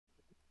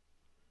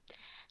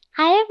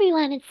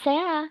everyone, it's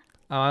Sarah,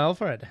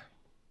 Alfred.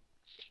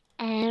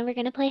 and we're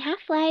gonna play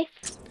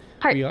Half-Life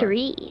Part We are.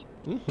 3.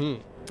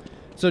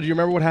 So do you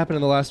remember what happened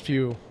in the last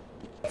few?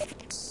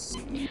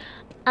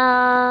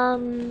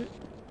 Um,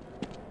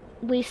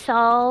 we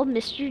saw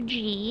Mr.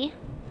 G,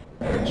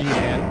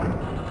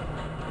 G-Man.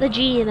 the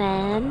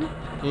G-Man.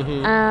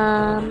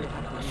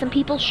 Mm-hmm. Some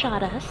people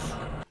shot us.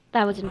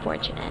 That was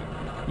unfortunate.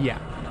 Yeah.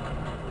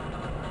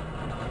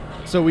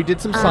 So we did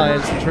some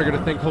science and triggered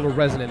a thing called a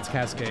resonance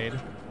cascade.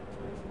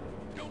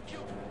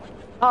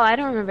 Oh, I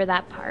don't remember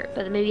that part,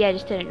 but maybe I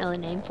just didn't know the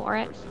name for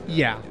it.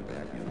 Yeah.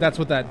 That's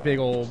what that big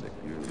old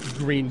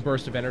green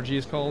burst of energy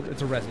is called.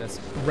 It's a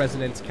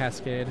resonance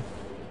cascade.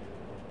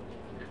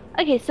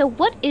 Okay, so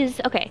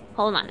okay,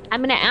 hold on.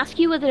 I'm gonna ask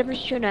you what the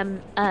difference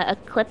between a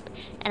clip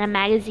and a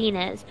magazine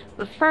is,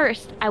 but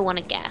first, I want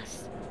to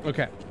guess.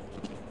 Okay.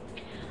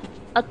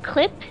 A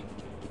clip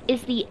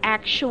is the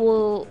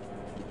actual,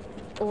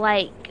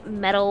 like,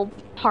 metal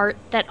part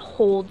that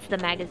holds the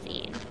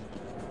magazine.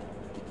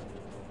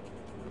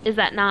 Is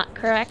that not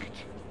correct?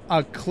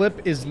 A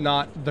clip is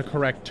not the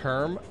correct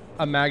term.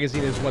 A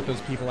magazine is what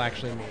those people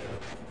actually mean.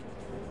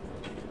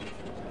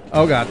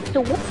 Oh god.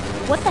 So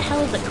what the hell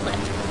is a clip?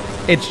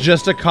 It's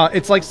just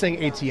it's like saying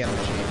ATM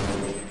machine.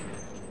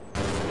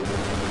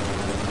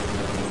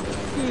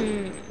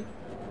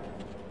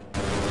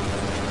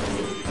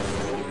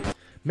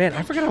 Man,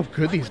 I forgot how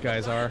good these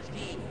guys are.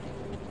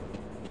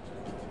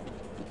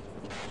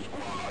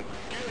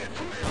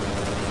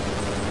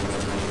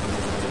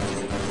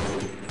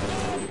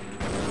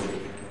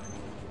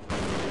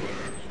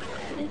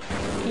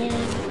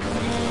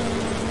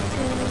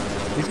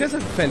 These guys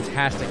have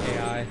fantastic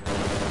AI.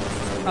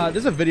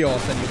 There's a video I'll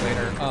send you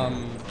later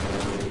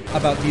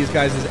about these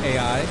guys'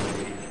 AI.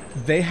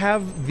 They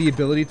have the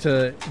ability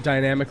to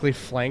dynamically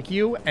flank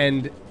you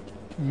and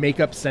make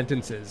up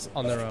sentences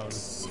on their own.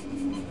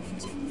 Same.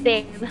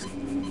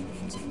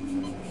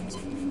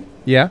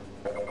 Yeah?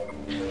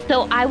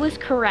 So I was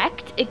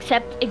correct,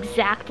 except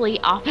exactly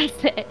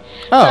opposite.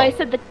 Oh. So I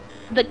said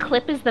the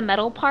clip is the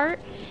metal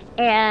part,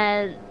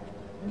 and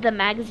the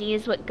magazine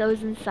is what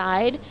goes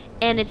inside,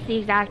 and it's the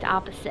exact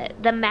opposite.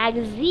 The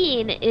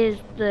magazine is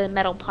the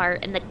metal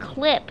part, and the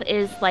clip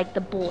is like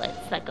the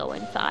bullets that go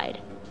inside.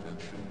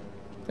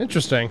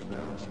 Interesting.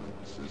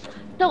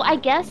 So I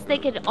guess they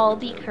could all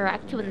be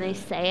correct when they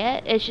say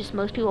it. It's just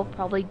most people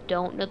probably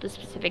don't know the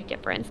specific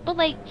difference. But,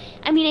 like,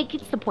 I mean, it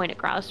gets the point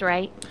across,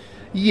 right?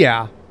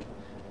 Yeah.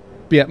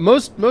 But yeah,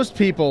 most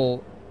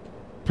people,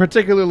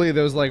 particularly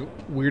those, like,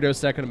 weirdo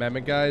Second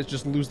Amendment guys,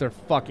 just lose their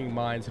fucking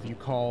minds if you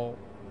call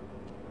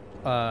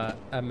a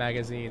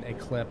magazine a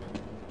clip.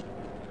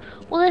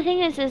 Well, the thing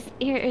is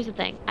here's the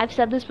thing. I've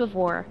said this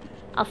before.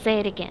 I'll say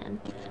it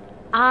again.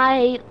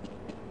 I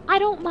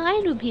don't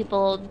mind when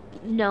people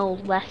know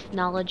less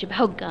knowledge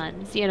about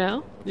guns, you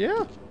know?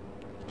 Yeah.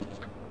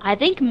 I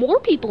think more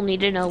people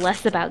need to know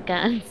less about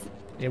guns.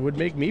 It would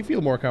make me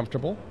feel more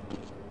comfortable.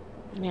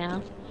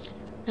 Yeah.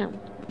 No.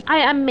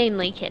 I'm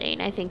mainly kidding.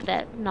 I think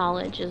that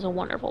knowledge is a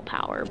wonderful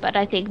power, but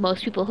I think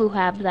most people who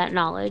have that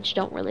knowledge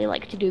don't really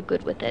like to do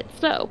good with it,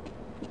 so...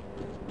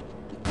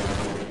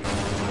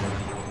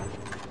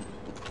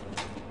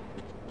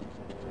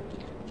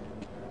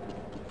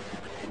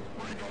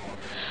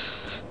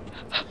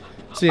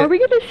 So, yeah. Are we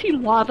gonna see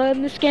lava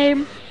in this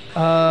game?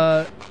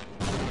 I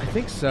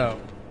think so.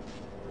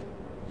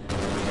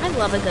 I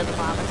love a good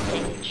lava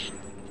stage.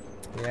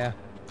 Yeah.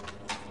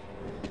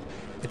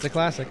 It's a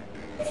classic.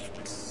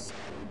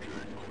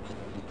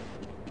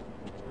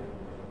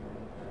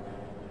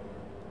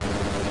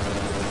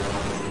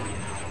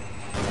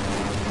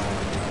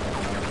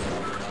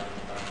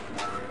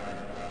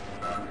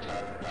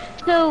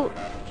 So,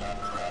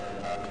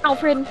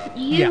 Alfred,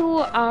 you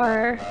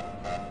are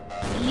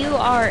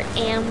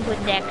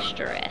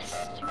ambidextrous.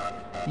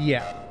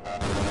 Yeah.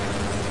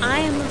 I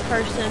am a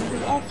person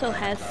who also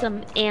has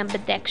some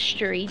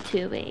ambidextry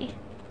to me.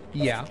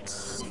 Yeah.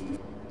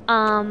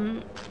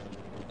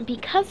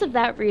 Because of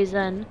that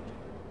reason,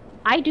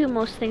 I do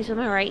most things with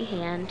my right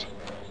hand,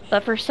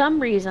 but for some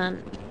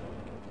reason,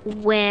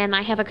 when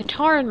I have a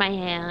guitar in my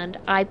hand,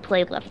 I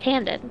play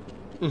left-handed.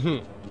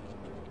 Mm-hmm.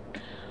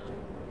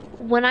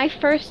 When I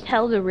first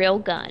held a real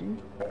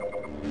gun,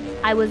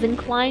 I was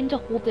inclined to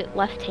hold it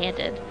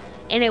left-handed,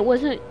 and it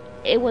wasn't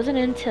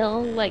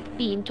until, like,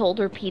 being told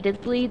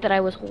repeatedly that I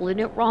was holding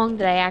it wrong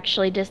that I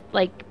actually just,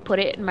 like, put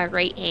it in my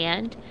right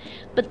hand.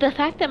 But the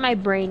fact that my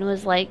brain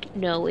was like,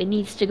 no, it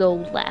needs to go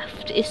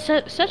left is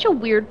such a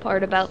weird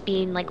part about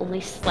being, like,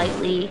 only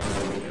slightly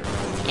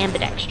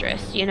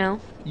ambidextrous, you know?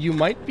 You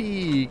might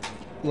be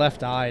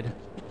left-eyed.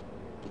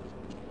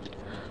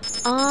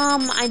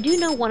 I do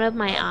know one of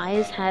my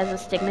eyes has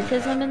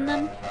astigmatism in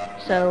them,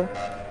 so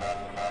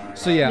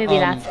yeah, maybe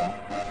that's it.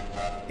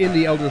 In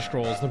the Elder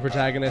Scrolls, the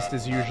protagonist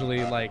is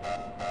usually, like,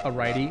 a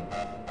righty.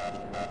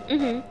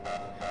 Mm-hmm.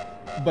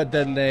 But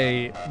then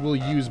they will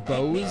use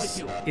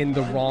bows in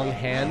the wrong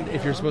hand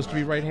if you're supposed to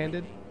be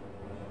right-handed.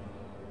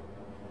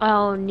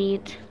 Oh,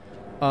 neat.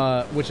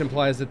 Which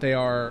implies that they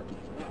are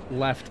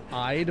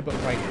left-eyed but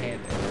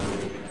right-handed.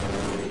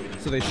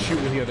 so they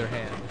shoot with the other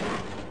hand.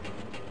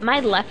 My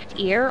left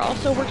ear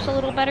also works a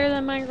little better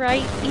than my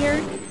right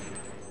ear.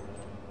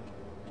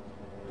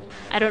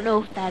 I don't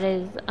know if that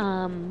is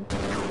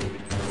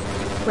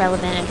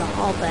relevant at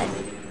all, but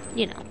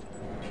you know.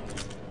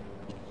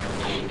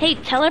 Hey,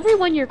 tell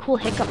everyone your cool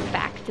hiccup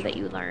fact that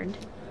you learned.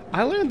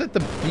 I learned that the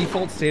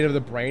default state of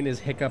the brain is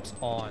hiccups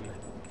on.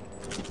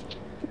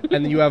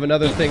 And then you have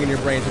another thing in your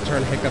brain to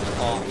turn hiccups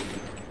off.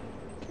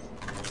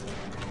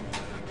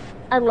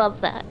 I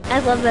love that. I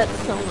love that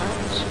so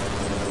much.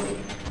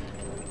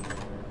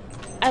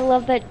 I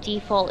love that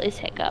default is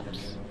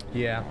hiccups.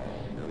 Yeah.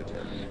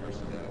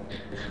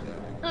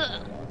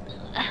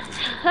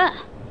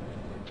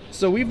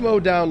 So we've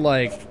mowed down,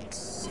 like...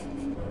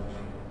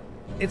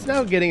 It's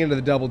now getting into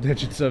the double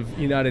digits of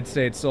United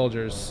States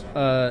soldiers.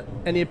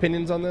 Any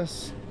opinions on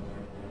this?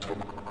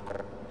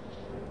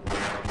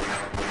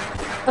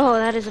 Oh,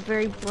 that is a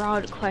very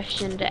broad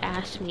question to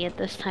ask me at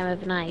this time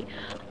of night.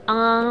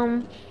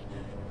 I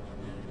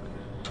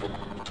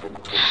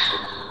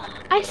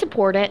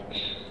support it.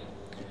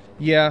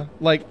 Yeah,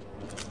 like,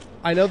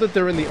 I know that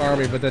they're in the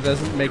army, but that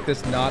doesn't make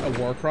this not a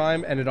war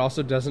crime, and it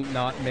also doesn't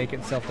not make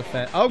it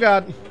self-defense. Oh,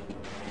 God!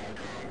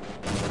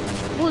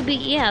 Well,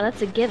 yeah,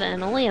 that's a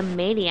given. Only a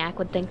maniac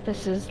would think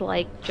this is,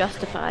 like,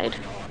 justified.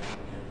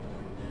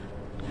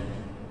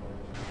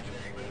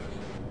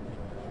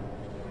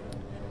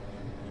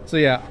 So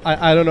yeah,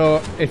 I don't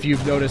know if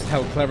you've noticed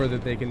how clever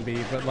that they can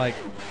be, but like,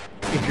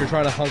 if you're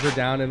trying to hunker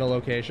down in a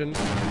location,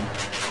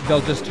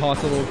 they'll just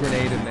toss a little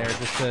grenade in there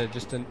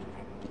just to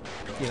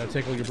you know,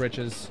 tickle your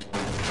britches.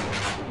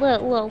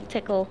 Little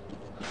tickle.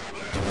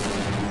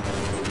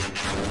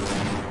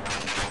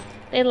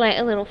 They light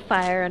a little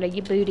fire under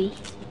your booty.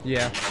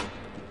 Yeah.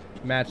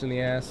 Match in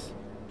the ass.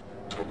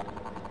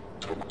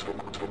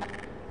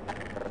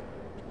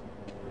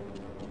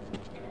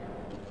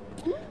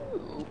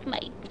 Ooh, my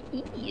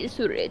is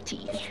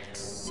ready.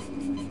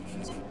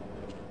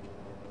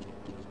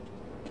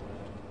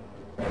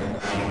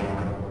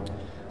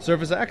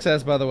 Surface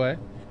access, by the way.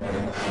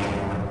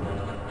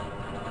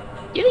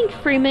 Do you think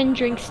Freeman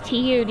drinks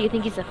tea, or do you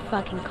think he's a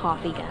fucking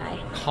coffee guy?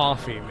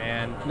 Coffee,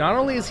 man. Not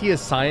only is he a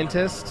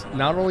scientist,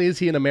 not only is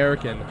he an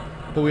American,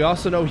 but we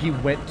also know he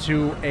went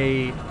to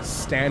a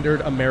standard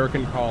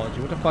American college. He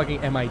went to fucking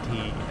MIT,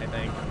 I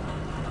think.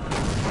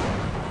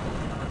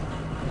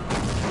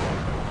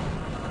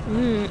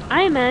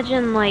 I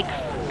imagine, like,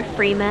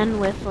 Freeman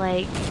with,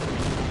 like,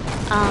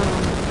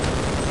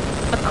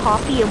 a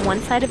coffee in one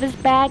side of his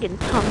bag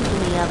and Tums in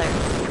the other.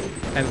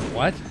 And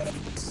what?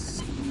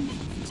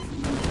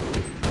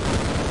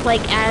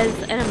 Like, as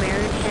an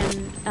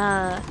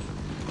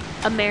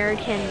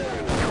American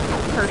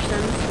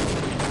person.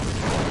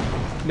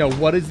 No,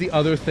 what is the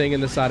other thing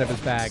in the side of his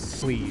bag,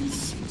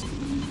 please?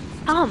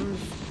 Tums.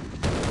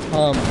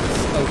 Tums,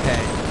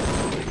 okay.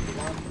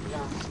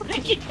 What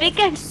did you think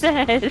I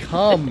said?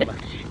 Cum.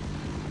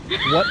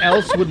 What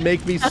else would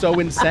make me so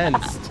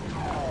incensed?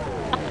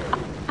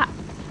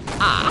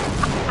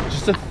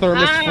 Just a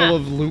thermos full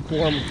of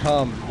lukewarm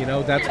cum, you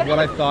know? That's what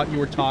I thought you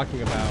were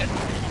talking about.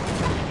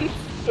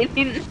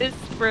 Saving this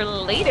for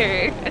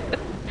later.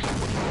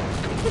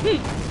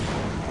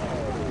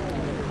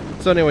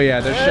 So anyway,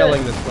 yeah, they're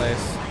shelling this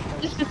place.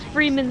 This is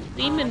Freeman's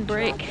demon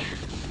break.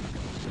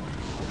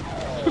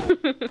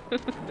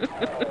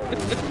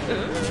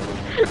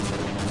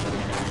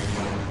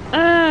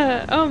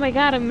 Oh my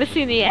god, I'm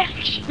missing the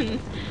action.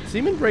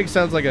 Seaman break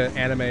sounds like an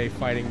anime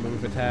fighting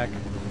move attack.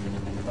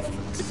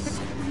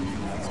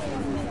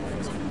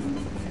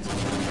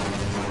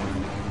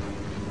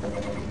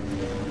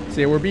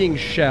 So yeah, we're being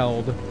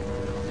shelled.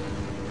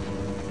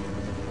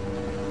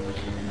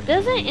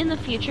 Doesn't, in the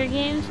future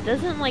games,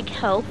 doesn't, like,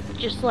 health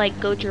just, like,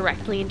 go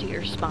directly into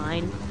your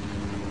spine?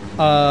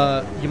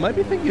 You might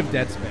be thinking of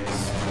Dead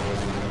Space.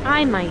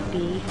 I might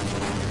be.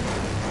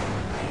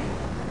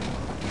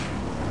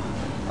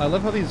 I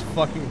love how these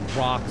fucking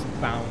rocks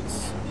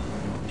bounce.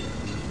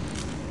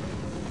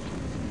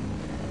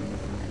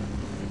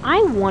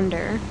 I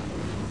wonder,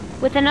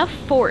 with enough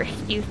force,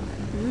 you...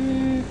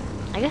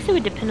 I guess it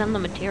would depend on the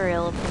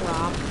material of the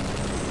rock.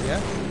 Yeah?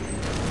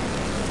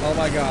 Oh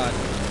my god.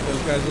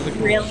 Those guys are the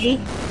coolest. Really?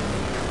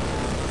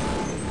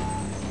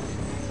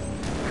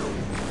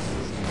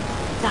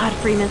 God,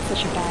 Freeman's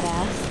such a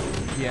badass.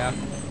 Yeah.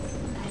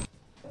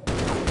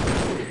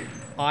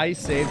 I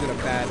saved in a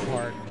bad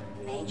part.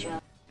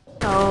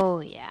 Oh,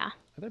 yeah.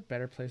 Are there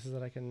better places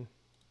that I can...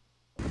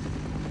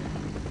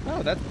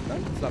 Oh, that's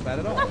not bad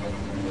at all.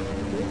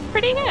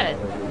 Pretty good.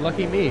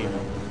 Lucky me.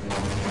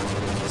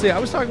 So yeah, I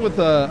was talking with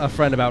a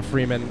friend about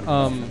Freeman,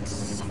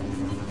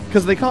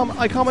 because I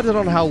commented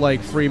on how,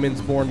 like, Freeman's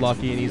born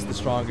lucky and he's the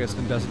strongest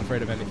and doesn't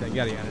afraid of anything,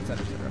 yada yada,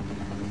 etc, etc.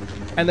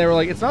 And they were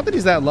like, it's not that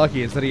he's that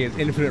lucky, it's that he has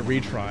infinite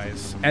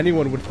retries.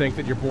 Anyone would think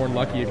that you're born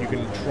lucky if you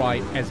can try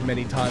as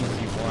many times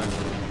as you want.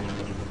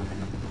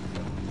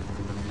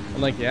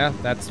 I'm like, yeah,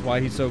 that's why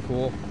he's so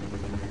cool.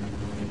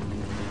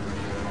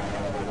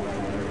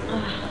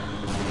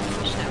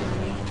 Wish that were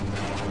me.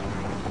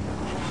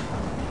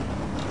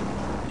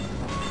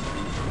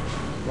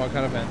 Wrong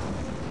kind of vent.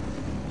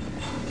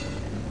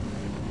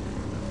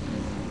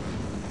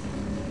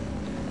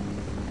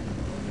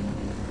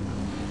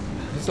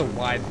 It's a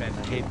wide vent.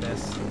 I hate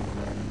this.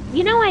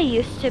 You know, I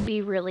used to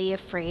be really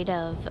afraid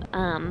of,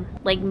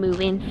 like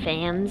moving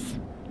fans.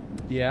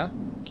 Yeah?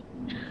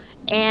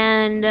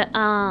 And,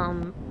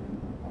 I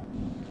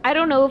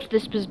don't know if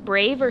this was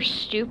brave or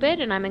stupid,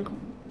 and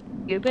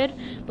stupid,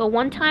 but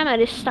one time I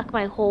just stuck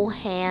my whole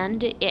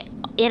hand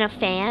in a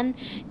fan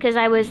because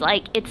I was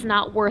like, it's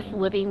not worth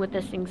living with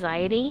this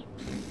anxiety.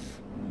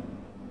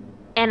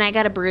 And I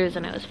got a bruise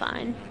and I was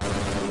fine.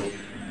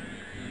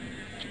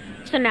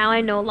 So now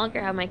I no longer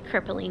have my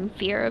crippling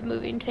fear of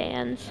moving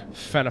fans.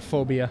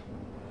 Phanophobia.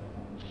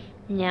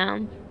 Yeah.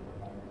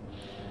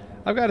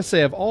 I've got to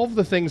say, of all of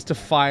the things to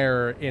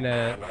fire in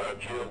a... I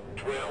killed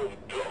 12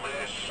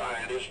 dumbass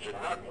scientists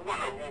and not one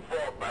of them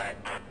fought back.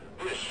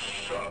 This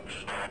sucks.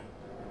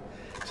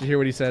 Did you hear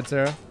what he said,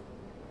 Sarah?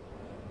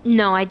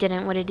 No, I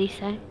didn't. What did he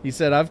say? He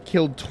said, I've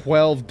killed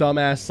 12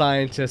 dumbass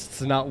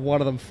scientists and not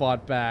one of them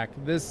fought back.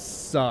 This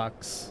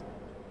sucks.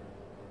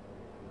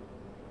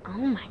 Oh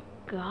my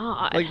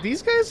god. Like,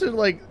 these guys are,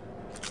 like,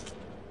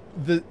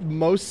 the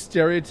most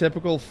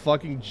stereotypical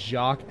fucking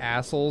jock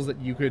assholes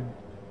that you could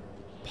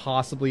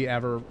possibly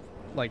ever,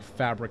 like,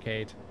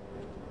 fabricate.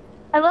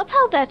 I love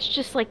how that's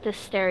just, like, the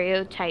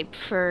stereotype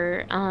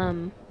for,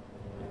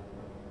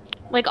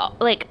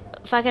 like,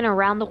 fucking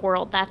around the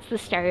world, that's the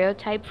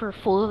stereotype for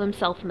full of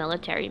himself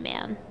military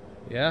man.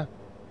 Yeah.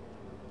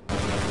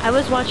 I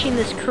was watching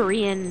this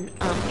Korean,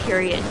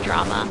 period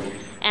drama,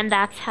 and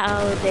that's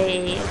how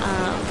they,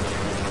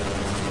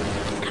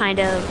 kind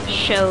of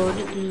showed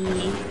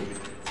the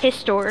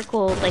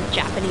historical, like,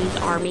 Japanese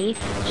army.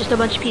 Just a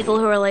bunch of people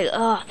who are like,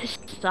 oh, this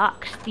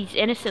sucks. These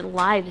innocent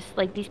lives.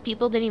 Like, these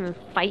people didn't even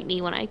fight me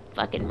when I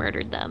fucking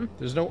murdered them.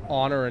 There's no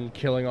honor in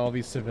killing all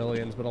these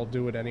civilians, but I'll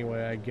do it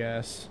anyway, I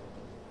guess.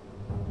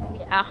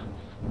 Yeah.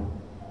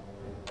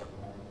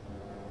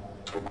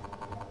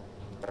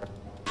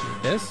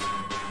 This?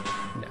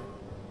 No.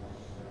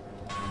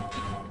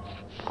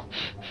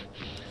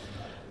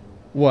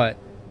 What?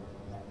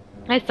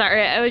 I'm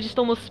sorry, I just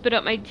almost spit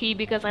up my tea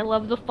because I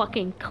love the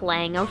fucking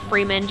clang of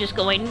Freeman just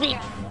going...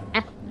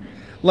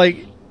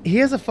 Like, he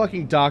has a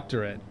fucking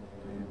doctorate,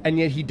 and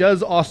yet he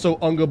does also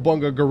unga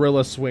bunga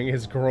gorilla swing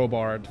his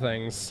crowbar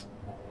things.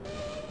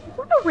 Is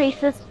that a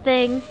racist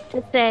thing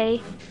to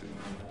say?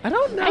 I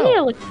don't know. I need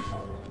to look...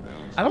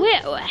 I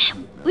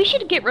don't... We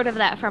should get rid of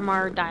that from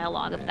our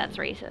dialogue if that's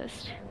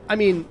racist. I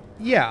mean,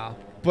 yeah,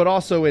 but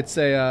also it's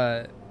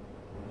a,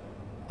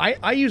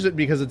 I use it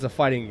because it's a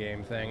fighting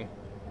game thing.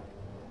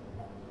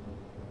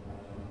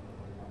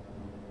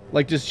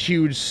 Like, just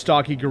huge,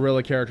 stocky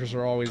gorilla characters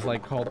are always,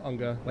 like, called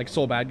Unga. Like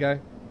Soul Bad Guy.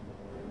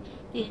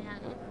 Yeah.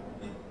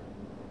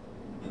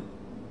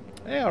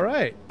 Hey,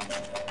 alright.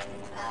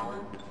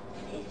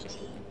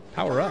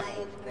 Power up.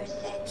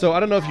 So,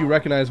 I don't know if you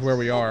recognize where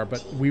we are,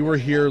 but we were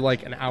here,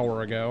 like, an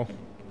hour ago.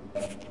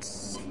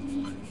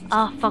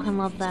 Oh, fucking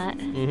love that.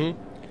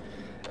 Mm-hmm.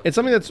 It's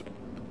something that's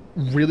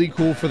really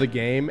cool for the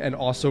game and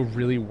also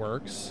really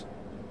works.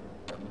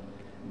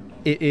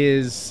 It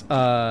is,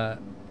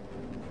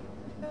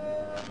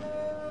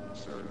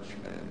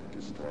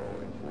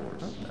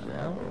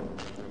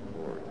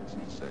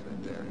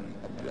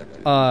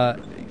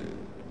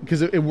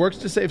 because it works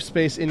to save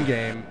space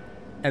in-game,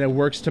 and it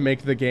works to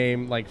make the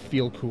game, like,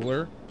 feel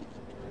cooler.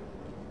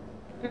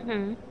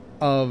 Mm-hmm.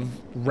 Of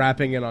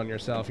wrapping it on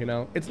yourself, you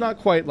know? It's not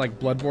quite, like,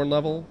 Bloodborne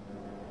level,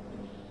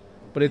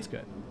 but it's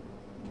good.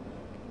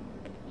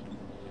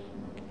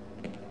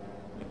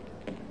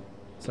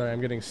 Sorry,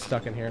 I'm getting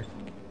stuck in here.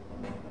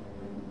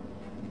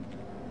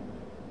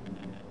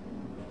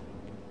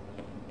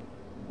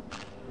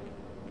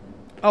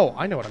 Oh,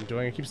 I know what I'm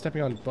doing. I keep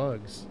stepping on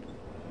bugs.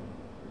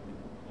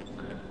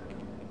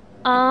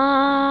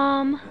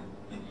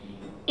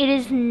 It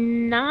is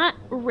not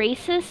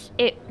racist.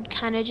 It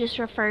kind of just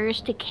refers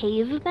to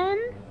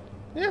cavemen.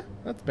 Yeah,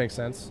 that makes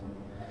sense.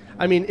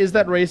 I mean, is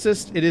that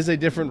racist? It is a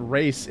different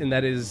race in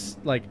that it is,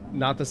 like,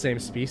 not the same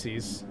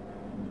species.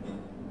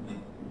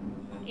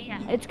 Yeah,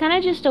 it's kind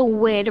of just a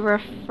way to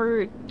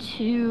refer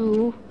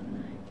to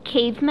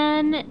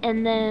cavemen,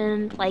 and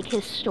then, like,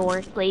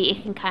 historically,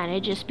 it can kind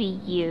of just be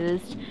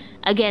used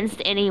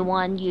against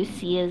anyone you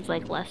see as,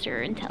 like,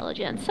 lesser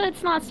intelligence. So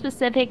it's not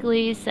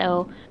specifically,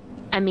 so,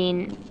 I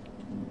mean,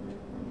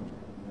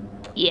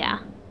 yeah.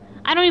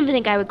 I don't even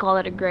think I would call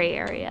it a gray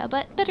area,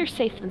 but better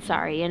safe than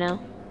sorry, you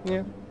know?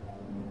 Yeah.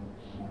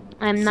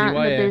 I'm not in the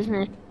CYA.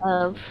 business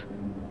of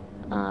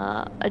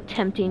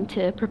attempting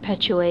to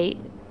perpetuate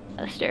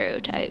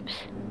stereotypes.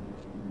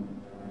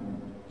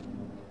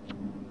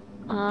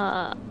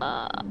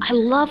 I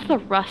love the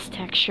rust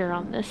texture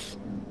on this,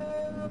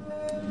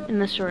 in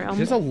this realm.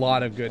 There's a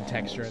lot of good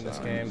texture in this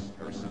game.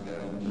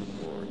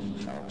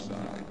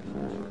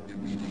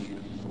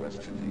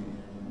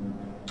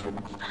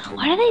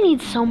 Why do they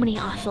need so many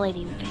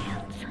oscillating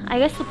fans? I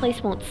guess the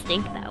place won't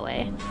stink that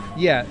way.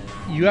 Yeah,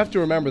 you have to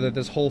remember that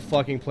this whole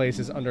fucking place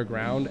is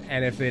underground,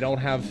 and if they don't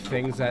have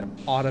things that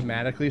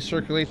automatically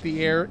circulate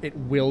the air, it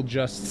will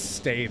just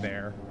stay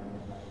there.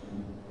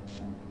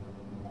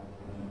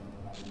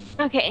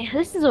 Okay,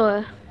 this is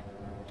a...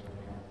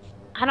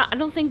 I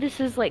don't think this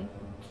is, like,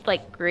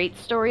 like great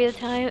story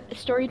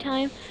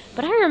time,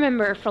 but I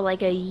remember for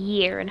like a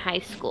year in high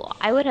school,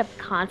 I would have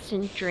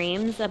constant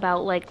dreams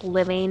about like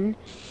living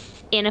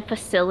in a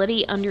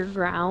facility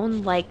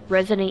underground, like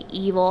Resident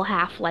Evil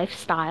Half-Life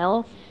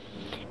style.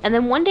 And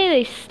then one day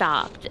they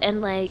stopped,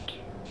 and like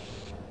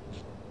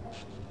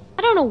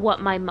I don't know what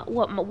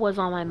was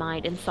on my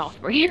mind in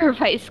sophomore year of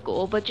high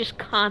school, but just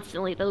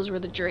constantly those were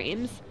the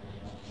dreams.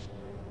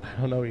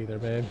 I don't know either,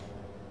 babe.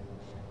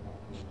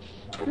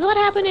 Does that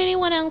happen to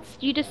anyone else?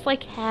 Do you just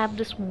like have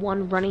this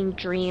one running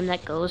dream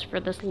that goes for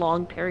this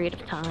long period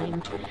of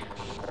time?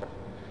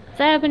 Does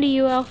that happen to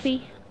you,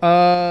 Alfie?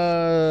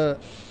 I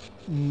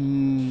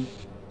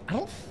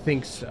don't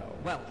think so.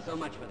 Well, so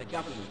much for the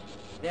government.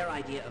 Their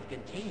idea of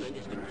containment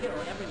is to kill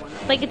everyone.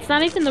 Like, it's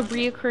not even the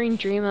reoccurring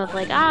dream of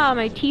like, ah,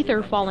 my teeth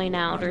are falling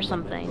out or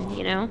something,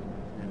 you know?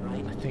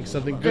 I think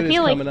something good is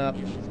feel coming like-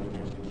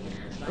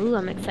 up. Ooh,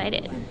 I'm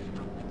excited.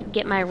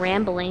 Get my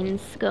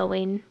ramblings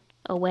going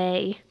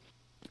away.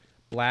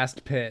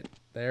 Blast pit.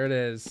 There it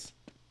is.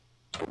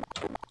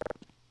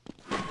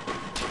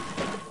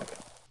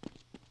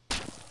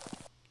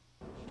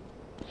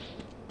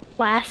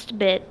 Last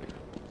bit.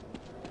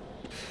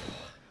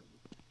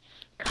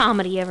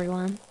 Comedy,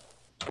 everyone.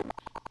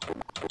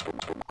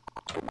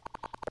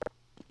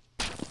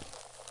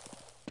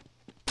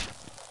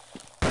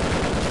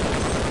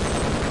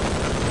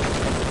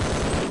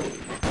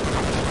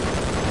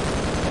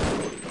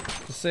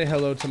 Just say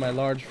hello to my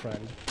large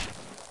friend.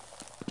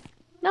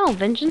 No,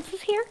 Vengeance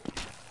is here?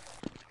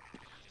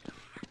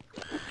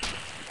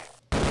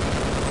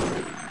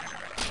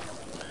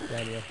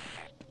 Damn you.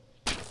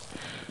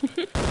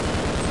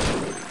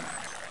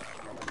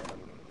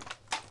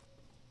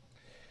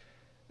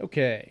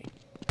 Okay.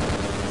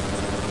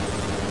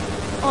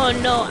 Oh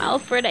no,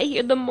 Alfred, I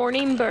hear the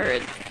morning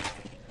birds.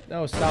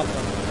 No, stop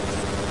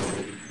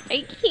them.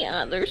 I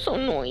can't, they're so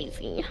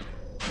noisy.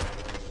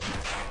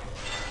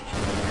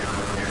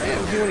 I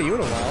haven't seen one of you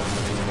in a while.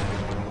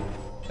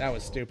 That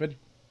was stupid.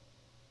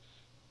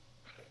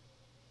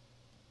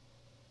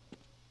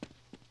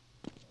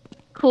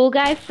 Cool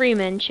guy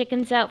Freeman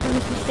chickens out from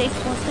his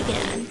mistakes once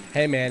again.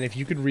 Hey man, if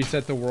you could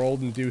reset the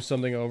world and do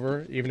something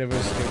over, even if it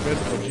was stupid,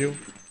 would you?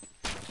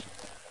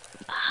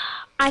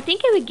 I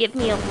think it would give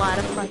me a lot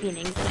of fucking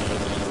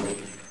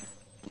anxiety.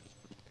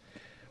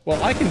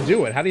 Well, I can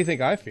do it. How do you think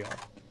I feel?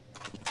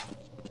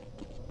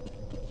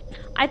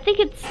 I think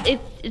it's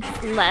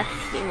less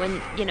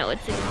when, you know,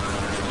 it's a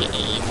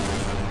game.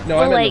 No,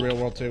 Or I'm like- in the real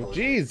world too.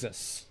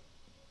 Jesus.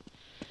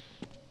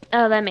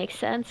 Oh, that makes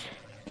sense.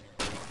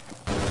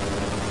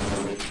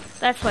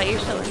 That's why you're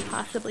so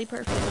impossibly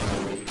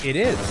perfect. It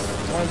is.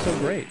 That's why I'm so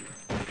great.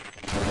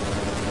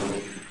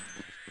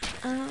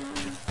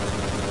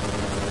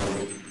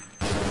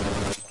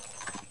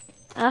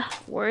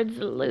 Words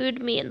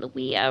elude me in the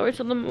wee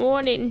hours of the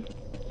morning.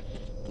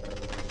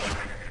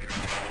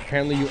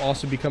 Apparently you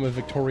also become a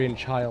Victorian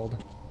child.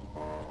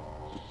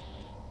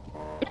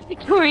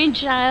 Victorian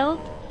child?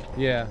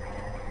 Yeah.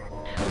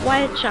 Why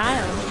a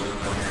child?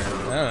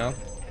 I don't know.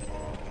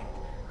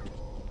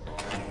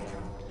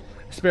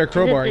 Spare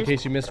crowbar in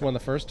case you missed one the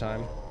first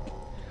time.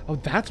 Oh,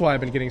 that's why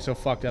I've been getting so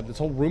fucked up. This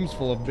whole room's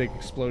full of big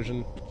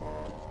explosion.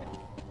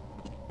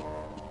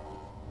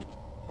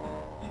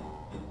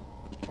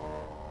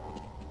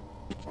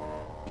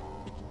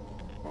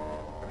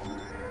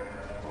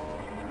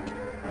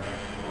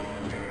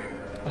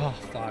 Oh,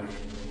 fuck.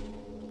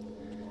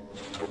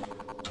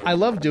 I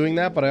love doing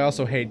that, but I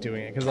also hate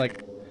doing it. Because,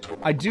 like,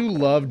 I do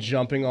love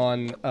jumping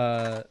on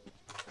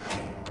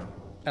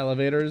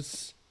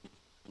elevators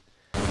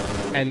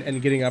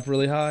and getting up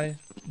really high.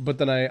 But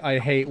then I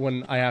hate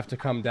when I have to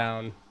come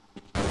down.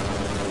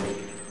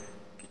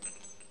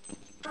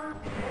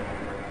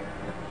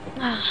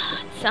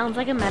 Sounds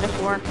like a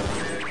metaphor.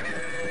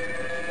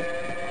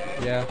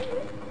 Yeah.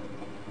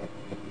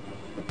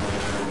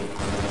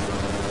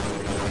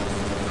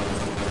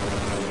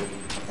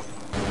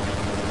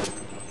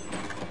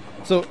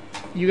 So,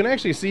 you can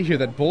actually see here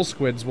that bull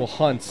squids will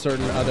hunt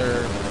certain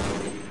other...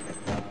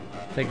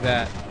 Take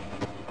that.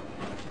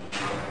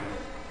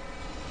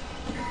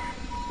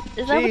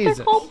 Is that what Jesus.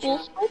 they're called? Bull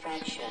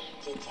squids?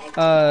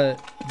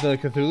 The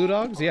Cthulhu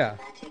dogs? Yeah.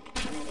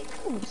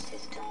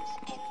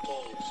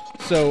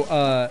 So,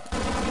 I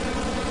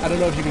don't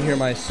know if you can hear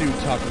my suit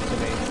talking to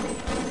me.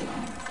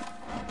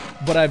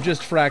 But I've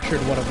just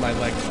fractured one of my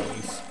leg bones.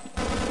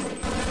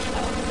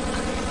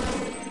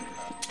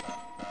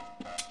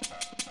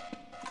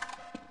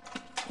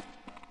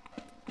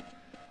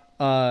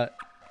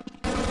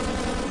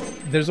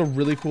 There's a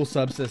really cool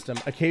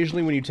subsystem.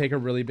 Occasionally when you take a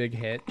really big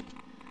hit,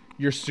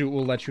 your suit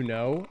will let you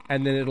know,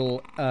 and then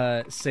it'll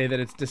say that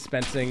it's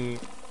dispensing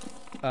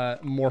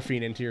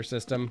morphine into your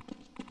system.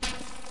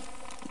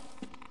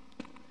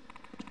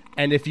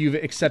 And if you've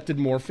accepted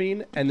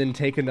morphine and then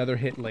take another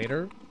hit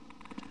later,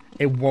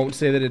 it won't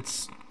say that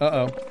it's...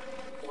 Uh-oh.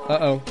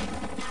 Uh-oh.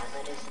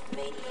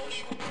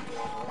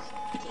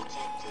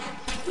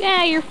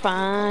 Yeah, you're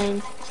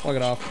fine. Log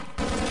it off.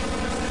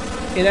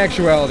 In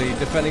actuality,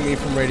 defending me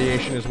from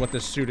radiation is what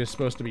this suit is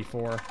supposed to be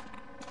for.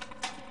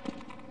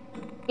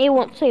 It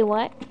won't say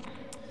what?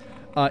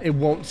 It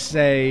won't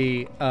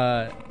say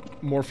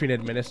morphine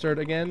administered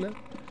again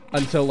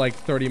until like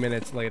 30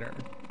 minutes later.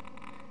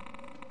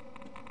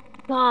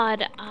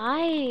 God,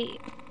 I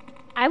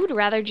would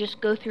rather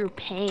just go through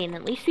pain.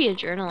 At least the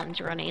adrenaline's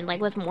running.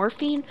 Like with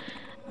morphine,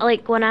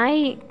 like when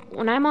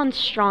I'm on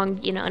strong,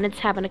 and it's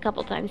happened a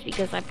couple times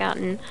because I've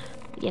gotten,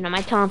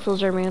 my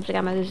tonsils removed, I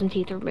got my wisdom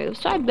teeth removed.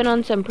 So I've been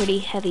on some pretty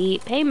heavy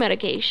pain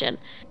medication.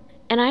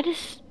 And I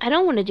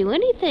don't want to do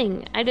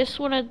anything. I just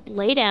want to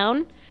lay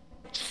down,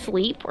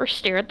 sleep, or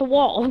stare at the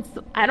walls.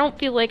 I don't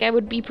feel like I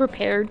would be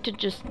prepared to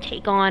just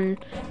take on,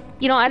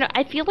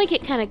 I feel like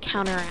it kind of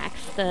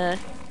counteracts the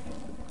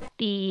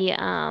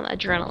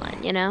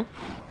adrenaline.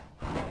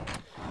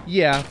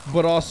 Yeah,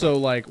 but also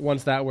like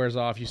once that wears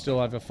off, you still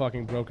have a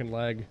fucking broken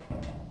leg.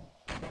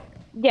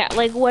 Yeah,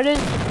 like what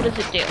does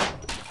it do?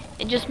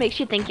 It just makes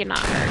you think you're not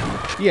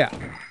hurt. Yeah.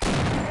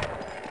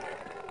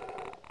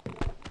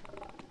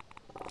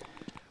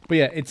 But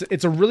yeah,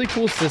 it's a really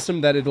cool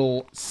system that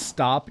it'll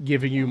stop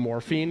giving you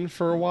morphine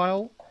for a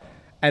while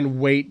and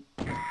wait.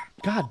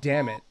 God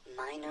damn it.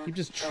 Keep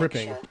just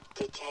tripping.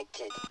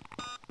 Detected.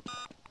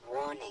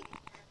 Warning.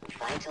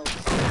 Vital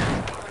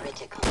sign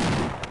critical.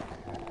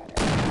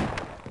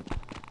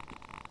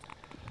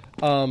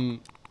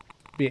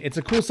 Yeah, it's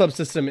a cool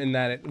subsystem in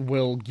that it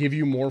will give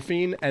you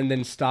morphine and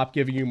then stop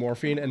giving you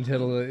morphine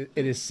until it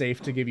is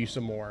safe to give you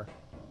some more.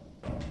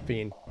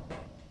 Fiend.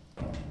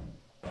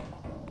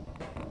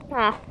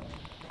 Huh.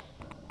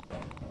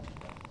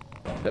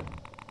 Yep.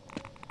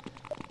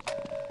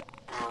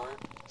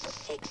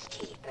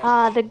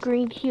 The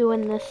green hue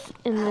in this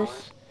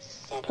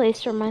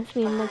place reminds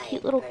me of my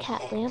cute little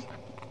cat lamp.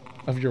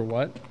 Of your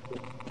what?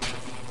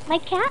 My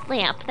cat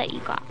lamp that you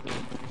got me.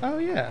 Oh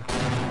yeah.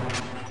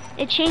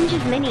 It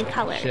changes many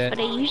colors, Shit. but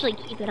I usually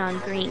keep it on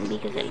green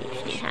because it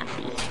makes me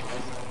happy.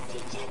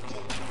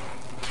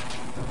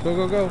 Go,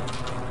 go, go.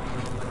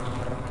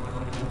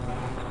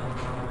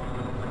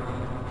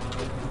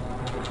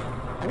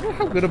 I wonder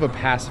how good of a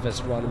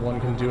pacifist run one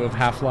can do of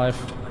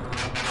Half-Life.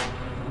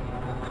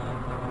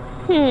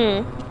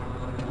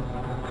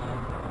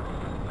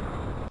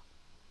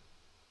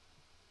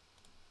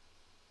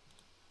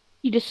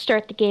 You just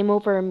start the game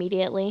over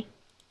immediately.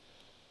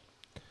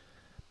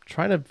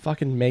 Trying to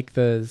fucking make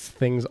those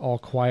things all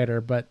quieter,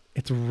 but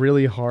it's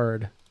really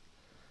hard.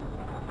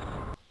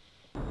 Are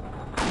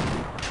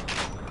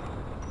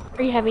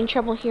you having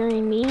trouble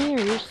hearing me or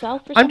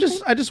yourself or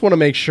something? I just want to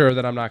make sure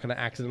that I'm not going to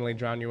accidentally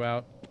drown you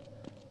out.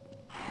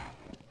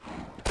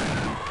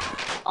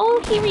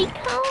 Oh, here he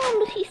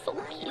comes. He's so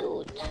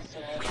cute.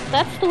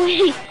 That's the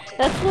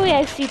way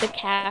I see the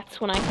cats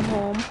when I come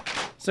home.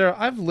 Sarah,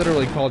 I've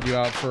literally called you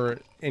out for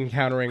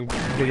encountering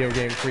video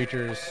game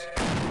creatures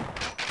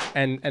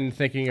and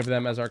thinking of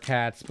them as our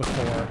cats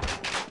before.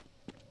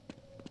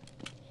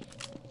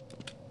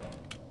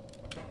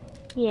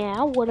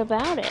 Yeah, what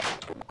about it?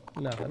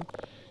 Nothing.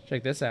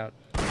 Check this out.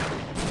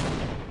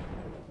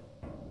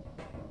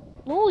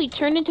 Oh, he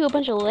turned into a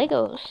bunch of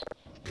Legos.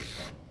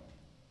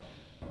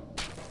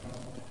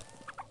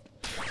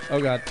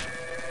 Oh god.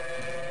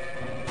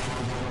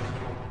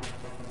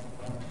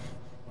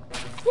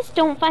 Just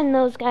don't find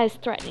those guys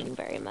threatening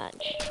very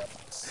much.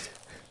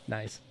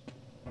 Nice.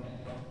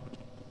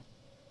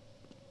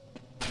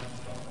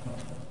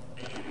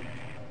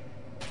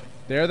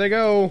 There they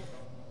go.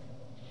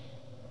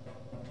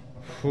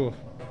 Whew.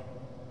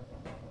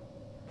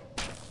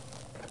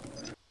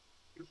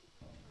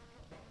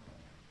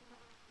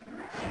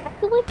 I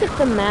feel like if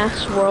the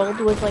mass world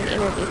was like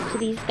introduced to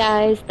these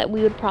guys, that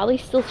we would probably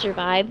still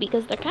survive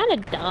because they're kind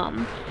of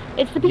dumb.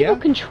 It's the people Yeah.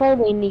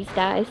 controlling these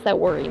guys that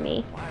worry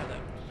me.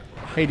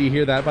 Hey, do you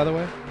hear that, by the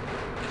way?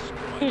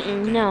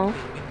 No.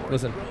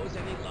 Listen.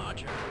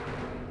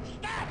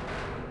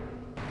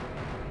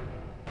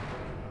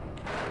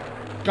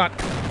 God.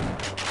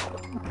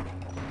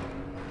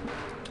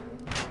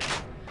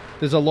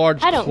 There's a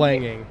large I don't-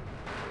 clanging.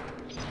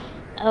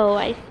 Oh,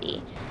 I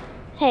see.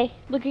 Hey,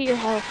 look at your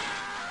health.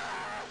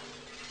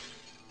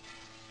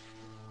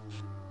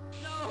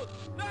 No!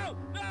 No!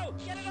 No!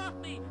 Get it off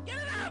me! Get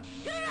it off!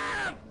 Get it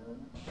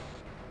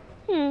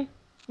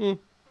off!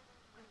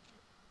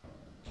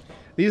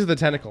 These are the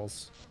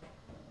tentacles.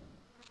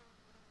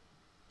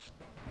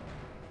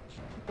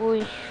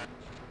 Boy.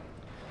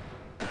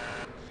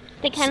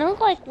 They kind of look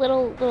like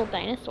little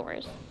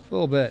dinosaurs. A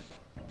little bit.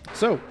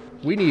 So,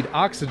 we need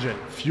oxygen,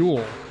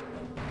 fuel,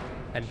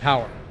 and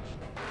power.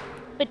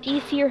 But do you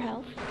see your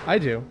health? I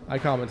do. I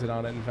commented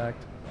on it, in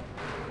fact.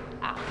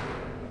 Ah.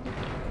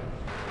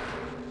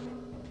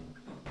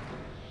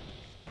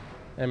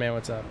 Hey man,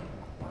 what's up?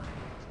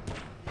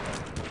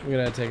 I'm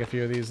gonna take a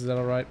few of these. Is that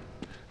alright?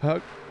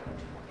 Hug.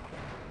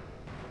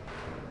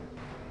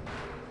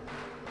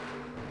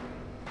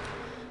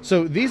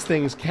 So these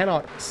things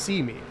cannot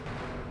see me.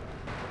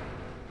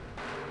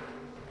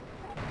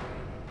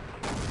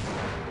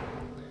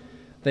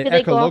 They Do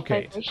they go off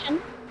echolocate.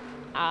 vibration?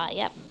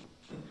 Yep.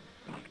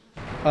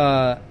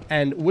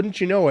 And wouldn't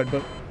you know it,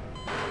 but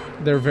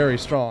they're very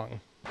strong.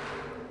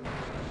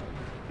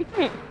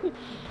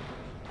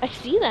 I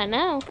see that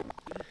now.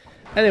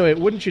 Anyway,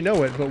 wouldn't you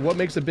know it, but what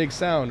makes a big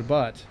sound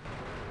but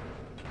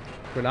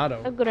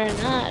Granado? A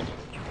grenade.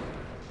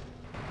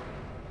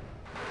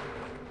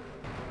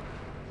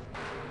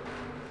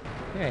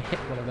 Yeah, I hit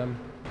one of them.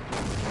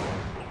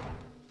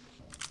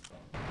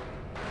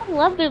 I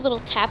love their little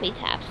tappy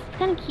taps. It's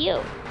kind of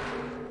cute.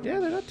 Yeah,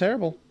 they're not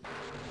terrible.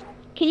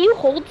 Can you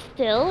hold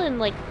still and,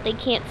 like, they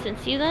can't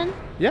sense you then?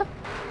 Yeah.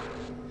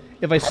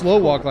 If I slow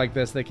walk like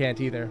this, they can't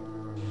either.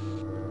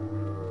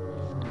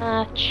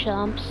 Ah,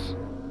 chumps.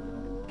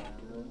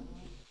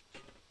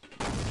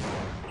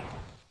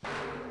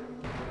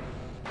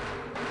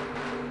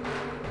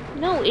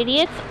 No,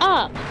 idiots,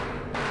 up!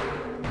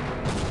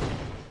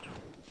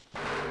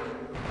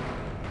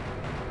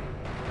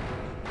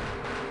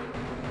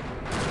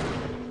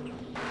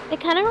 They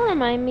kind of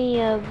remind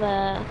me of,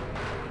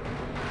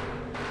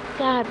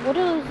 God, what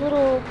are those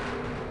little...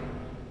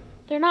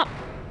 They're not...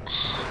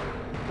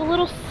 The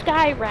little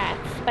sky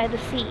rats by the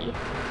sea.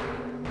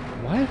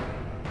 What?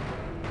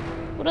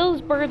 What are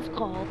those birds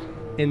called?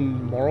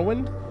 In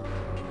Morrowind?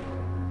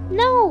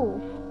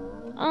 No!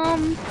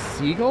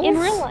 Seagulls? In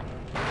real life.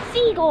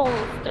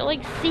 Seagulls! They're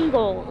like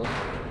seagulls.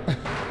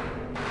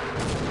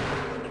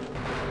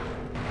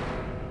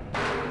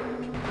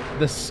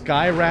 The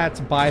sky rats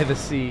by the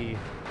sea.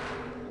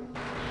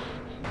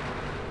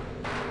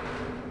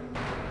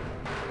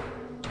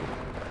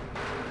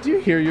 Do you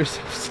hear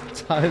yourself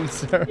sometimes,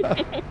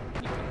 Sarah?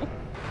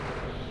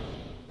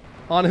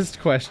 Honest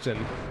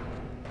question.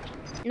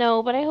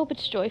 No, but I hope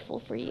it's joyful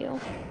for you.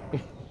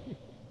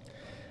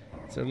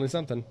 Certainly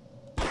something.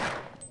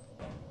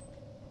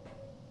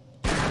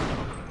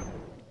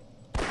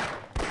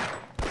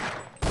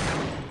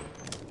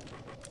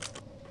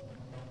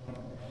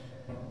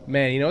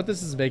 Man, you know what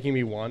this is making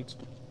me want?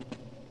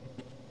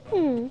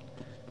 Hmm.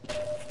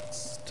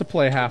 To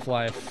play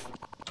Half-Life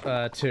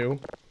 2.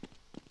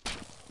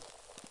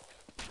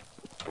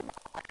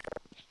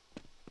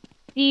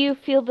 Do you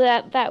feel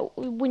that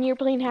when you're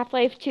playing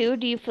Half-Life 2,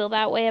 do you feel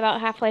that way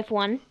about Half-Life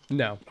 1?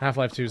 No,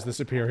 Half-Life 2 is the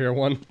superior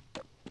one.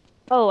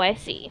 Oh, I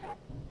see.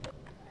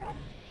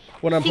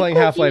 When I'm playing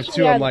Sequels Half-Life 2,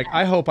 usually are I'm the like, best.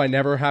 I hope I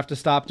never have to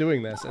stop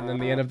doing this. And then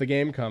the end of the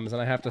game comes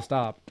and I have to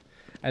stop.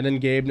 And then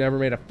Gabe never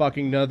made a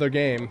fucking another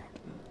game.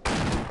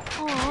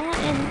 Aw,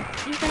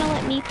 and you're gonna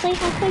let me play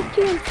Half-Life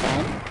 2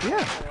 instead?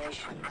 Yeah.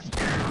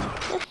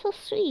 That's so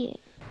sweet.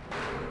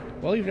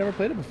 Well, you've never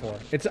played it before.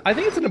 I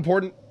think it's an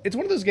important... It's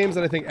one of those games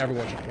that I think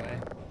everyone should play.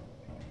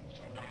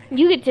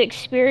 You get to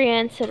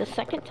experience it a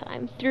second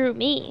time through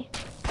me.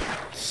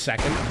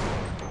 Second?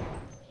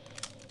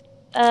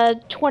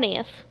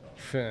 20th.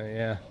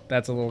 Yeah,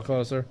 that's a little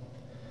closer.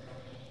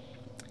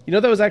 You know,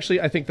 that was actually,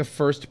 I think, the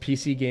first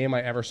PC game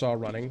I ever saw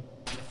running.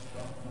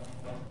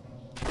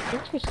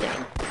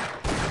 Interesting.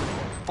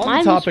 On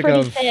Mine the was topic Freddy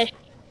of... Fish.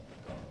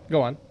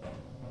 Go on.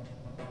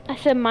 I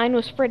said mine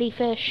was Freddy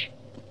Fish.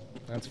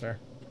 That's fair.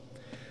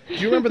 Do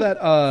you remember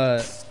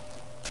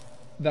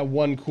that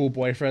one cool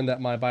boyfriend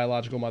that my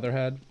biological mother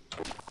had?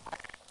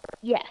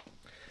 Yeah.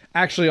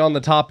 Actually, on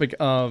the topic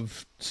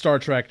of Star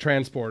Trek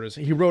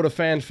transporters, he wrote a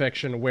fan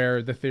fiction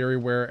where the theory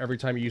where every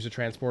time you use a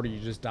transporter, you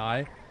just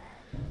die.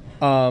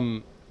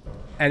 And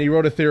he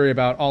wrote a theory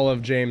about all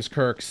of James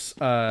Kirk's,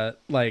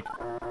 like,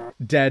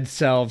 dead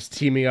selves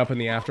teaming up in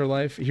the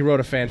afterlife. He wrote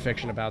a fan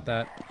fiction about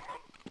that.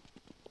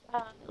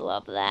 I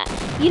love that.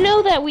 You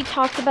know that we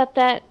talked about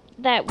that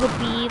would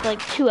be like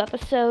 2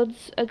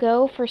 episodes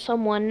ago for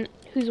someone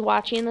who's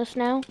watching this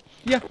now?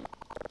 Yeah.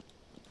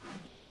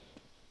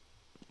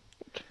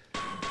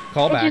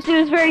 Call back. It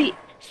was very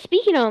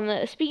speaking on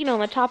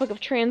the topic of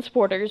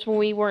transporters when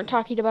we weren't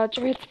talking about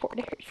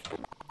transporters.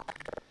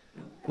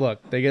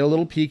 Look, they get a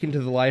little peek into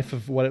the life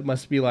of what it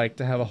must be like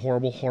to have a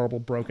horrible, horrible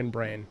broken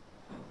brain.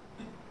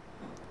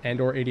 And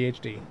or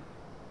ADHD.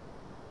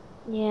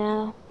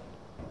 Yeah.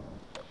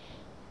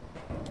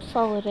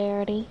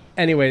 Solidarity.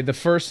 Anyway, the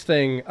first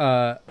thing,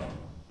 I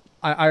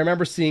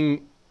remember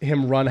seeing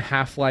him run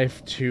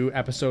Half-Life 2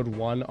 Episode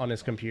 1 on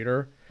his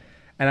computer,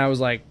 and I was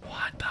like,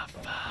 what the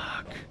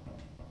fuck?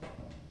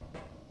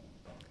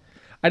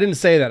 I didn't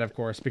say that, of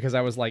course, because I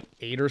was like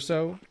 8 or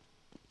so.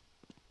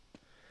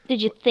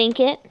 Did you think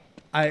it?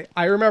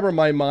 I remember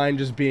my mind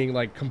just being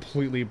like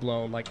completely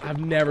blown. Like, I've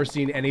never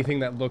seen anything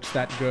that looks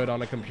that good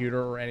on a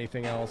computer or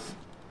anything else.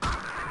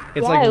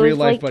 It's Yeah, like it real was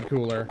life, like- but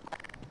cooler.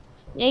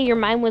 Yeah, your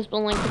mind was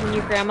blown like when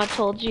your grandma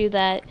told you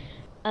that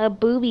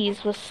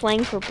boobies was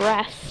slang for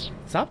breasts.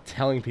 Stop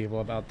telling people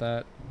about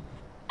that.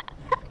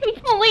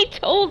 I've only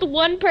told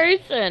one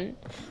person.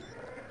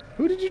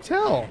 Who did you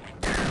tell?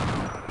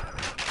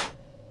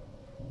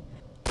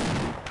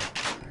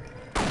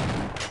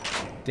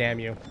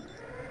 Damn you.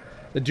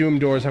 The Doom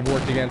doors have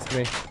worked against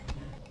me.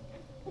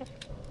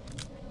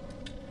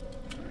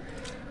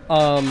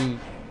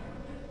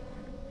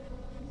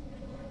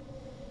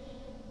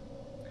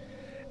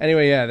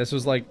 Anyway, yeah, this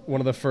was like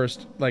one of the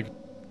first like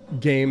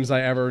games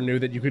I ever knew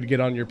that you could get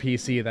on your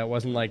PC that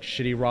wasn't like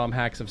shitty ROM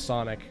hacks of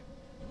Sonic.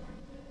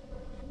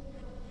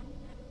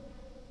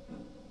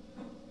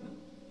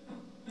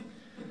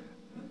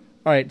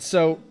 Alright,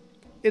 so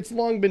it's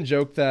long been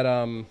joked that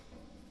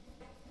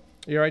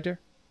you right there?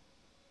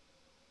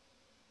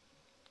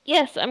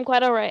 Yes, I'm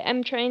quite alright.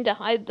 I'm trying to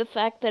hide the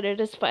fact that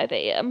it is 5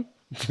 a.m.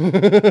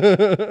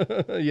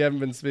 You haven't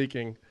been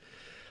speaking.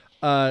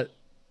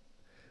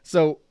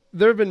 So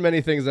there have been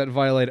many things that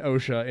violate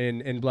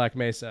OSHA in Black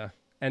Mesa,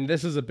 and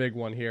this is a big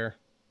one here.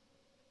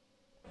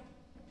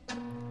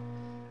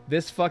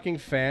 This fucking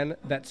fan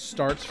that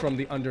starts from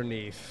the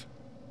underneath.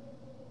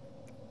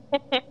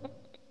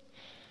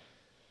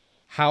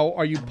 How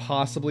are you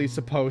possibly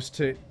supposed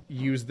to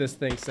use this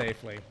thing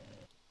safely?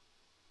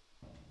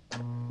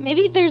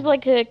 Maybe there's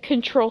like a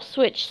control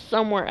switch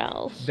somewhere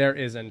else. There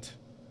isn't.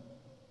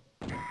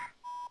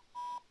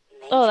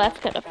 Oh, that's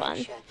kind of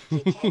fun.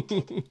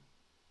 Detected.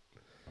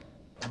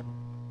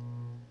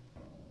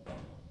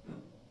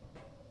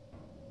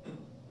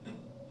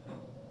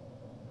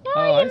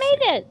 Oh, I you made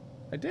see. it!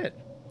 I did.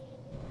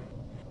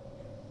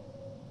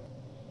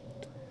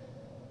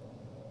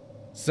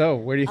 So,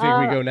 where do you think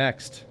we go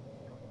next?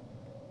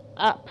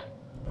 Up.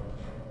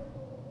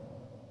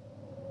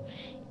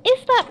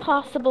 Is that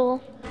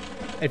possible?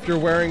 If you're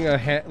wearing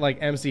a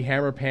like MC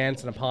Hammer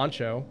pants and a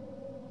poncho.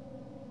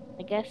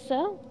 I guess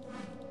so.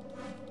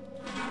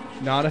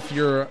 Not if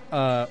you're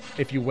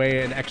if you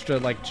weigh an extra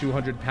like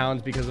 200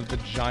 pounds because of the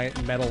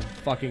giant metal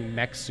fucking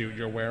mech suit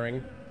you're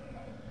wearing.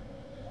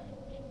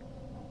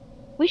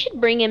 We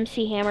should bring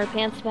MC Hammer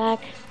pants back.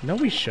 No,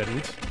 we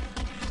shouldn't.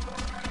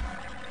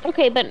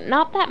 Okay, but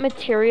not that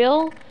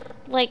material.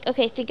 Like,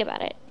 okay, think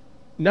about it.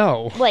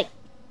 No. Like,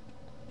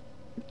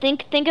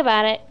 think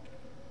about it.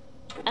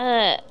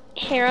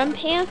 Harem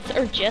pants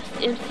are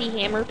just MC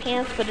Hammer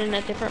pants, but in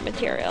a different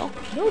material.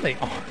 No, they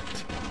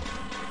aren't.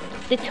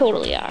 They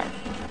totally are.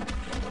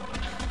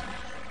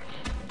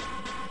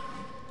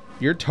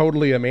 You're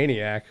totally a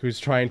maniac who's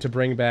trying to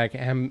bring back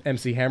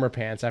MC Hammer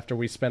pants after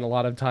we spent a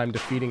lot of time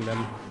defeating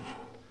them.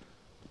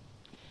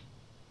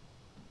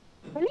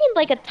 I need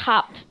like a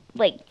top,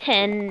 like,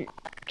 10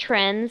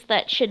 trends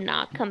that should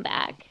not come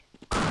back.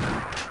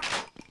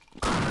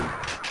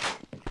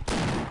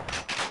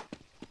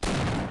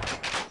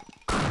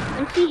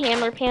 MC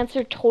Hammer pants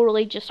are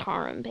totally just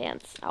harem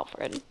pants,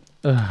 Alfred.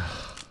 Ugh.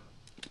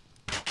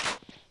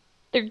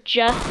 They're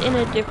just in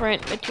a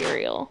different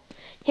material.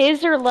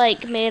 His are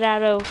like made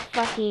out of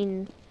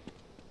fucking,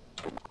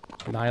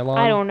 Nylon?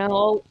 I don't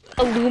know,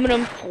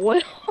 aluminum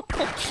foil.